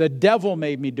 The devil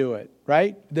made me do it,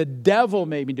 right? The devil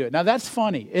made me do it. Now that's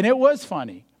funny, and it was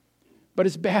funny, but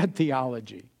it's bad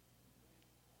theology.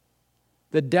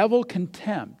 The devil can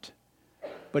tempt,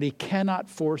 but he cannot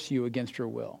force you against your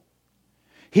will.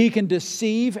 He can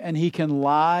deceive and he can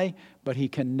lie, but he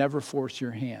can never force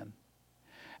your hand.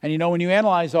 And you know, when you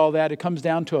analyze all that, it comes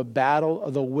down to a battle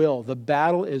of the will. The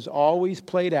battle is always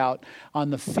played out on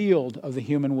the field of the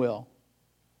human will.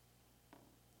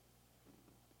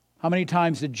 How many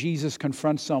times did Jesus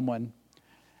confront someone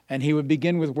and he would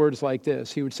begin with words like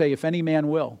this? He would say, if any man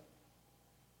will.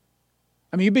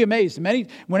 I mean, you'd be amazed.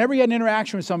 Whenever he had an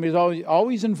interaction with somebody, it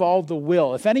always involved the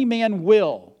will. If any man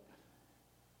will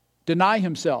deny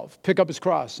himself, pick up his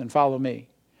cross and follow me.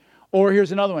 Or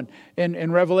here's another one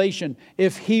in Revelation.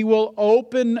 If he will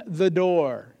open the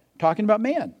door, talking about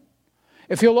man.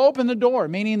 If he'll open the door,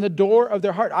 meaning the door of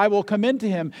their heart, I will come into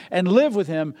him and live with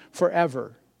him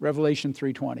forever. Revelation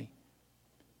 3:20.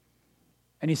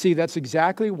 And you see, that's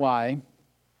exactly why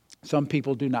some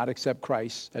people do not accept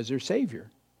Christ as their Savior.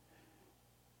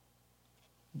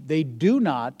 They do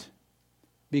not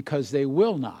because they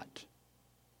will not.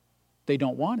 They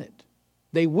don't want it.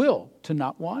 They will to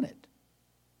not want it.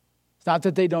 It's not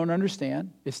that they don't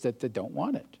understand, it's that they don't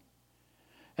want it.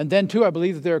 And then too, I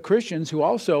believe that there are Christians who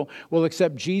also will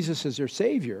accept Jesus as their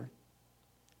Savior.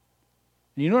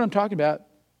 And you know what I'm talking about?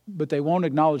 But they won't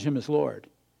acknowledge him as Lord.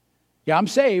 Yeah, I'm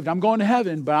saved, I'm going to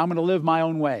heaven, but I'm going to live my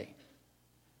own way.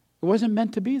 It wasn't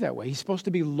meant to be that way. He's supposed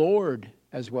to be Lord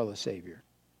as well as Savior.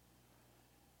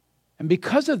 And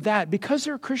because of that, because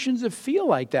there are Christians that feel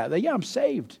like that, yeah, I'm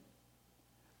saved.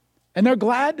 And they're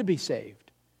glad to be saved.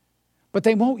 But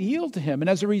they won't yield to him. And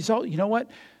as a result, you know what?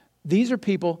 These are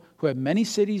people who have many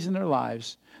cities in their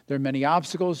lives. There are many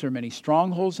obstacles, there are many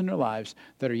strongholds in their lives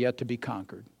that are yet to be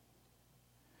conquered.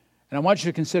 And I want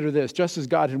you to consider this. Just as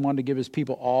God had wanted to give his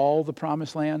people all the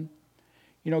promised land,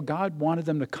 you know, God wanted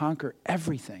them to conquer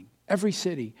everything, every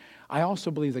city. I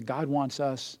also believe that God wants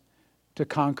us to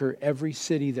conquer every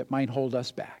city that might hold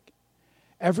us back.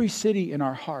 Every city in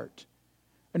our heart,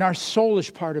 in our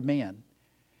soulish part of man.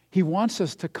 He wants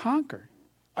us to conquer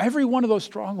every one of those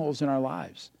strongholds in our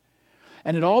lives.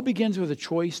 And it all begins with a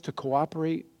choice to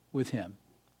cooperate with him,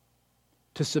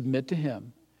 to submit to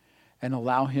him, and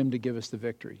allow him to give us the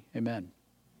victory. Amen.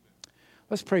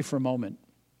 Let's pray for a moment.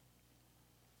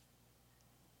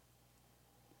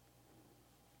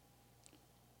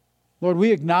 Lord,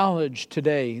 we acknowledge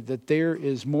today that there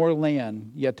is more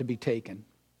land yet to be taken.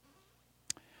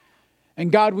 And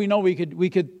God, we know we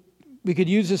could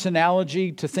use this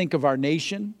analogy to think of our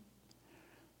nation.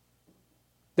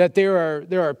 That there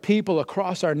are people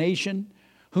across our nation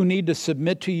who need to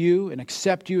submit to you and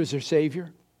accept you as their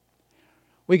Savior.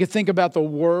 We could think about the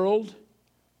world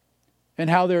and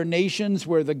how there are nations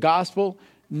where the gospel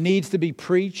needs to be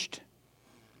preached.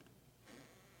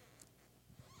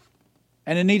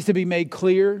 And it needs to be made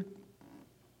clear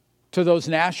to those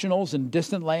nationals in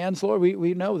distant lands. Lord,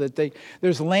 we know that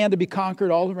there's land to be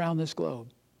conquered all around this globe.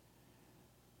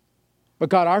 But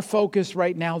God, our focus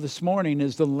right now this morning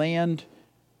is the land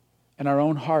in our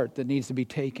own heart that needs to be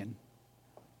taken.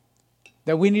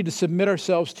 that we need to submit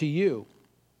ourselves to you.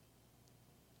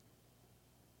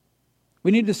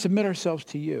 We need to submit ourselves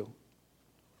to you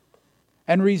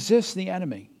and resist the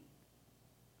enemy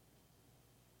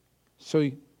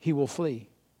so he will flee.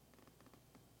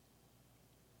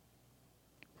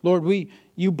 Lord,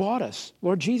 you bought us.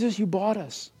 Lord Jesus, you bought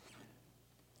us.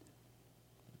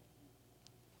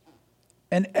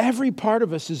 And every part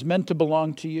of us is meant to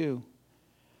belong to you.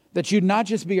 That you'd not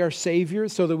just be our Savior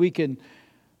so that we can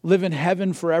live in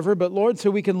heaven forever, but Lord, so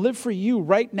we can live for you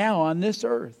right now on this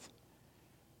earth.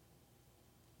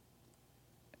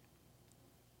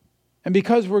 And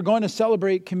because we're going to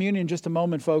celebrate communion in just a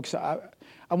moment, folks, I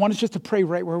want us just to pray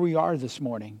right where we are this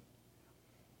morning.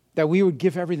 That we would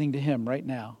give everything to Him right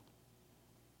now.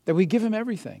 That we give Him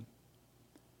everything.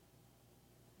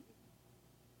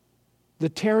 The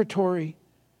territory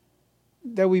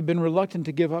that we've been reluctant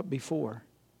to give up before.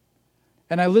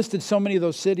 And I listed so many of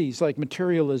those cities like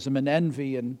materialism and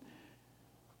envy and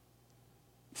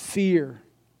fear.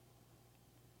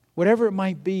 Whatever it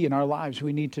might be in our lives,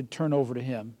 we need to turn over to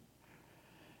Him.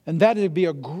 And that would be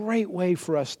a great way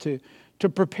for us to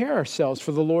prepare ourselves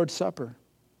for the Lord's Supper.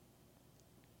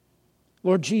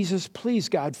 Lord Jesus, please,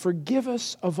 God, forgive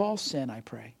us of all sin, I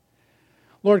pray.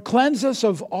 Lord, cleanse us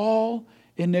of all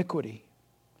iniquity.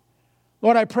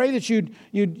 Lord, I pray that you'd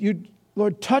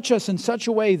Lord, touch us in such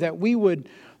a way that we would,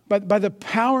 by the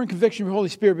power and conviction of your Holy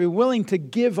Spirit, be willing to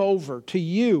give over to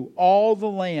you all the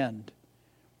land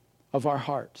of our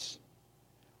hearts.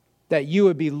 That you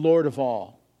would be Lord of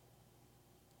all.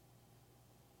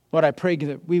 Lord, I pray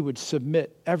that we would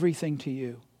submit everything to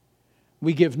you.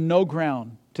 We give no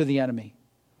ground to the enemy.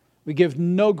 We give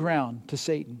no ground to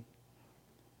Satan.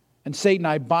 And Satan,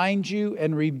 I bind you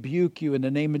and rebuke you in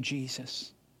the name of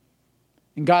Jesus.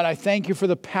 And God, I thank you for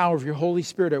the power of your Holy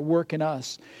Spirit at work in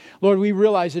us. Lord, we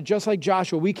realize that just like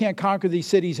Joshua, we can't conquer these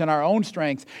cities in our own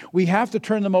strength. We have to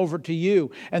turn them over to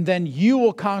you, and then you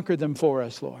will conquer them for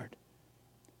us, Lord.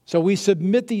 So we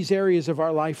submit these areas of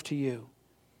our life to you.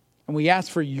 And we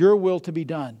ask for your will to be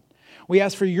done. We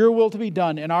ask for your will to be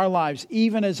done in our lives,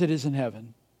 even as it is in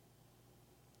heaven.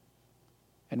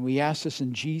 And we ask this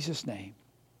in Jesus' name.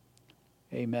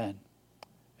 Amen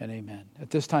and amen. At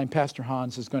this time, Pastor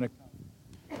Hans is going to come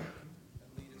and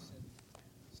lead us in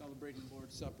celebrating the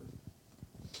Lord's Supper.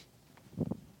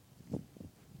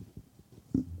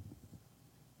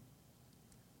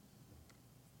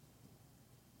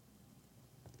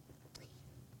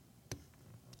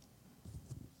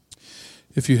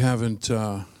 If you haven't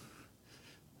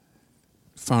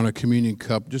found a communion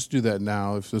cup, just do that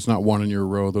now. If there's not one in your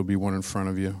row, there'll be one in front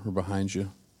of you or behind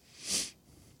you.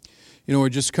 You know, we're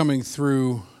just coming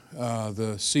through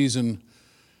the season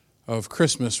of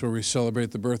Christmas where we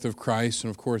celebrate the birth of Christ,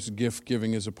 and of course gift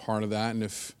giving is a part of that. And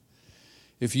if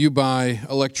you buy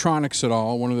electronics at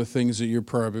all, one of the things that you're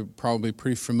probably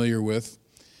pretty familiar with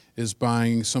is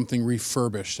buying something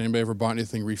refurbished. Anybody ever bought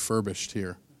anything refurbished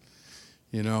here?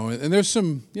 You know, and there's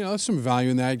some value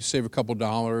in that. You save a couple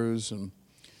dollars,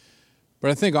 but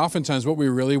I think oftentimes what we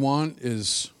really want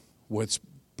is what's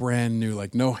brand new,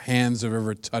 like no hands have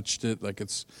ever touched it, like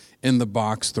it's in the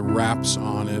box, the wrap's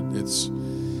on it,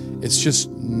 it's just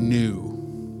new.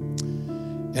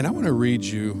 And I want to read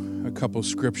you a couple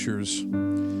scriptures.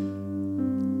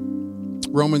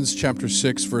 Romans chapter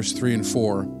 6, verse 3 and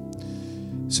 4.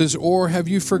 It says, "Or have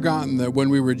you forgotten that when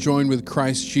we were joined with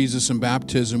Christ Jesus in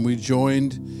baptism, we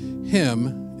joined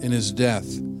him in his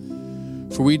death?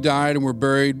 For we died and were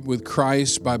buried with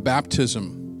Christ by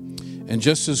baptism. And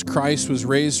just as Christ was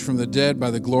raised from the dead by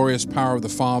the glorious power of the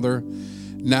Father,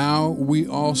 now we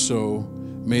also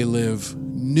may live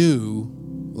new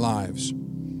lives."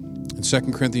 In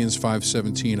 2 Corinthians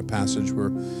 5:17, a passage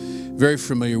we're very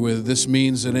familiar with, this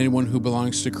means that anyone who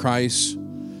belongs to Christ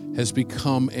has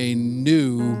become a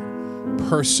new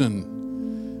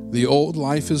person. The old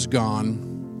life is gone,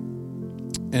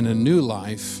 and a new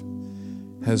life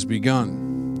has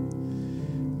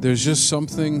begun. There's just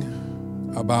something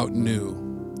about new.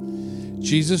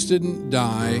 Jesus didn't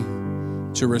die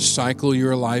to recycle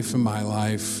your life and my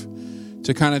life,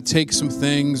 to kind of take some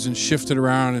things and shift it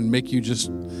around and make you just,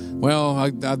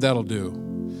 that'll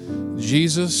do.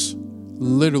 Jesus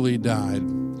literally died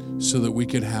so that we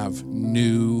could have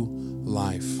new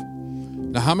life.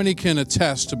 Now, how many can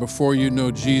attest to before you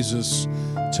know Jesus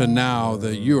to now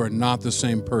that you are not the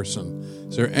same person?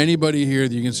 Is there anybody here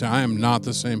that you can say, I am not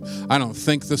the same? I don't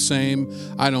think the same.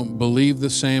 I don't believe the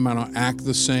same. I don't act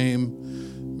the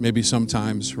same. Maybe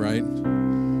sometimes, right?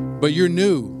 But you're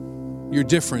new. You're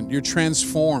different. You're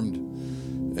transformed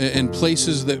in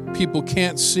places that people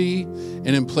can't see and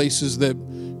in places that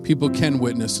people can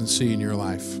witness and see in your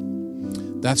life.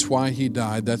 That's why he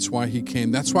died. That's why he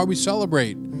came. That's why we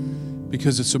celebrate,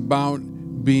 because it's about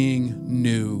being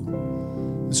new.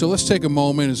 And so let's take a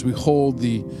moment as we hold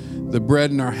the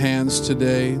bread in our hands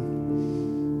today.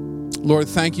 Lord,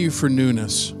 thank you for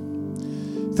newness.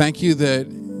 Thank you that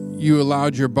you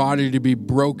allowed your body to be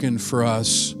broken for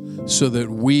us so that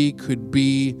we could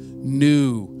be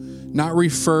new, not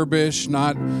refurbished,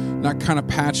 not kind of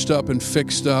patched up and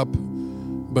fixed up,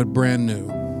 but brand new.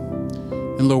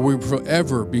 And Lord, we will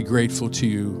forever be grateful to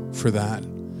you for that.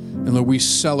 And Lord, we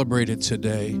celebrate it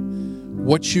today,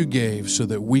 what you gave so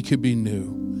that we could be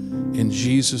new. In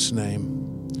Jesus'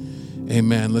 name,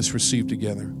 amen. Let's receive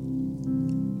together.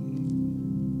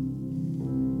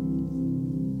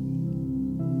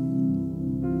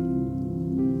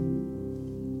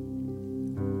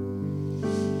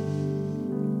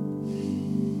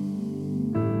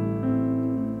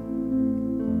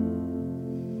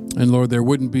 And Lord, there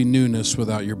wouldn't be newness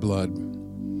without your blood.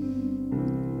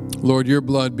 Lord, your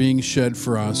blood being shed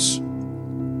for us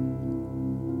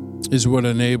is what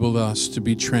enabled us to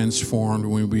be transformed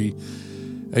when we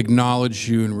acknowledged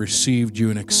you and received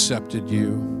you and accepted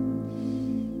you.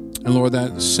 And Lord,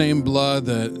 that same blood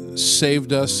that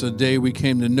saved us the day we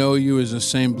came to know you is the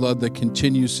same blood that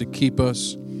continues to keep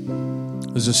us.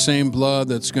 Is the same blood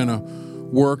that's going to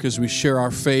work as we share our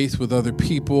faith with other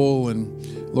people, and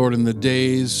Lord, in the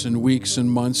days and weeks and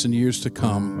months and years to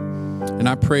come. And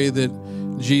I pray that,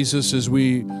 Jesus, as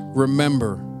we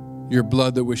remember your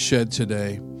blood that was shed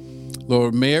today,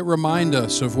 Lord, may it remind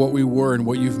us of what we were and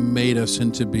what you've made us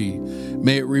into be.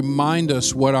 May it remind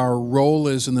us what our role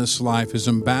is in this life as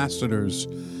ambassadors,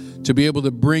 to be able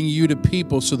to bring you to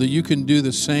people so that you can do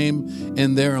the same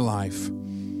in their life.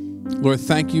 Lord,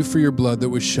 thank you for your blood that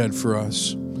was shed for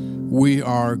us. We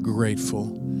are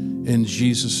grateful. In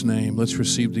Jesus' name, let's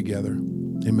receive together.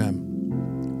 Amen.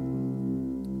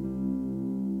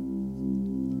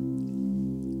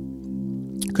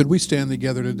 Could we stand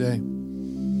together today?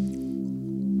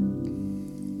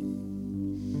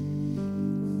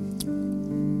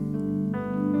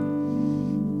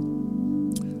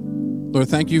 Lord,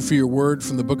 thank you for your word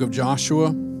from the book of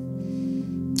Joshua.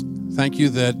 Thank you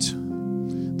that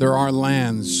there are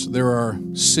lands, there are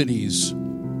cities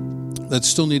that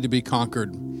still need to be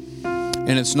conquered.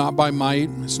 And it's not by might,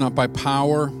 it's not by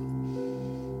power,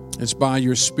 it's by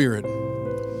your Spirit.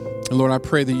 And Lord, I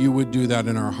pray that you would do that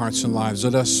in our hearts and lives.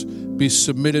 Let us be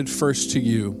submitted first to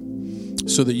you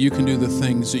so that you can do the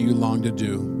things that you long to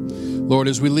do. Lord,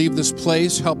 as we leave this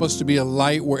place, help us to be a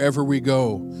light wherever we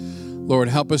go. Lord,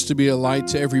 help us to be a light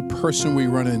to every person we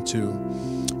run into.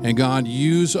 And God,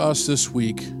 use us this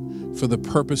week for the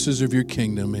purposes of your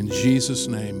kingdom. In Jesus'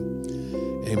 name,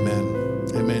 amen.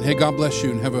 Amen. Hey, God bless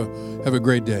you and have a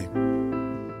great day.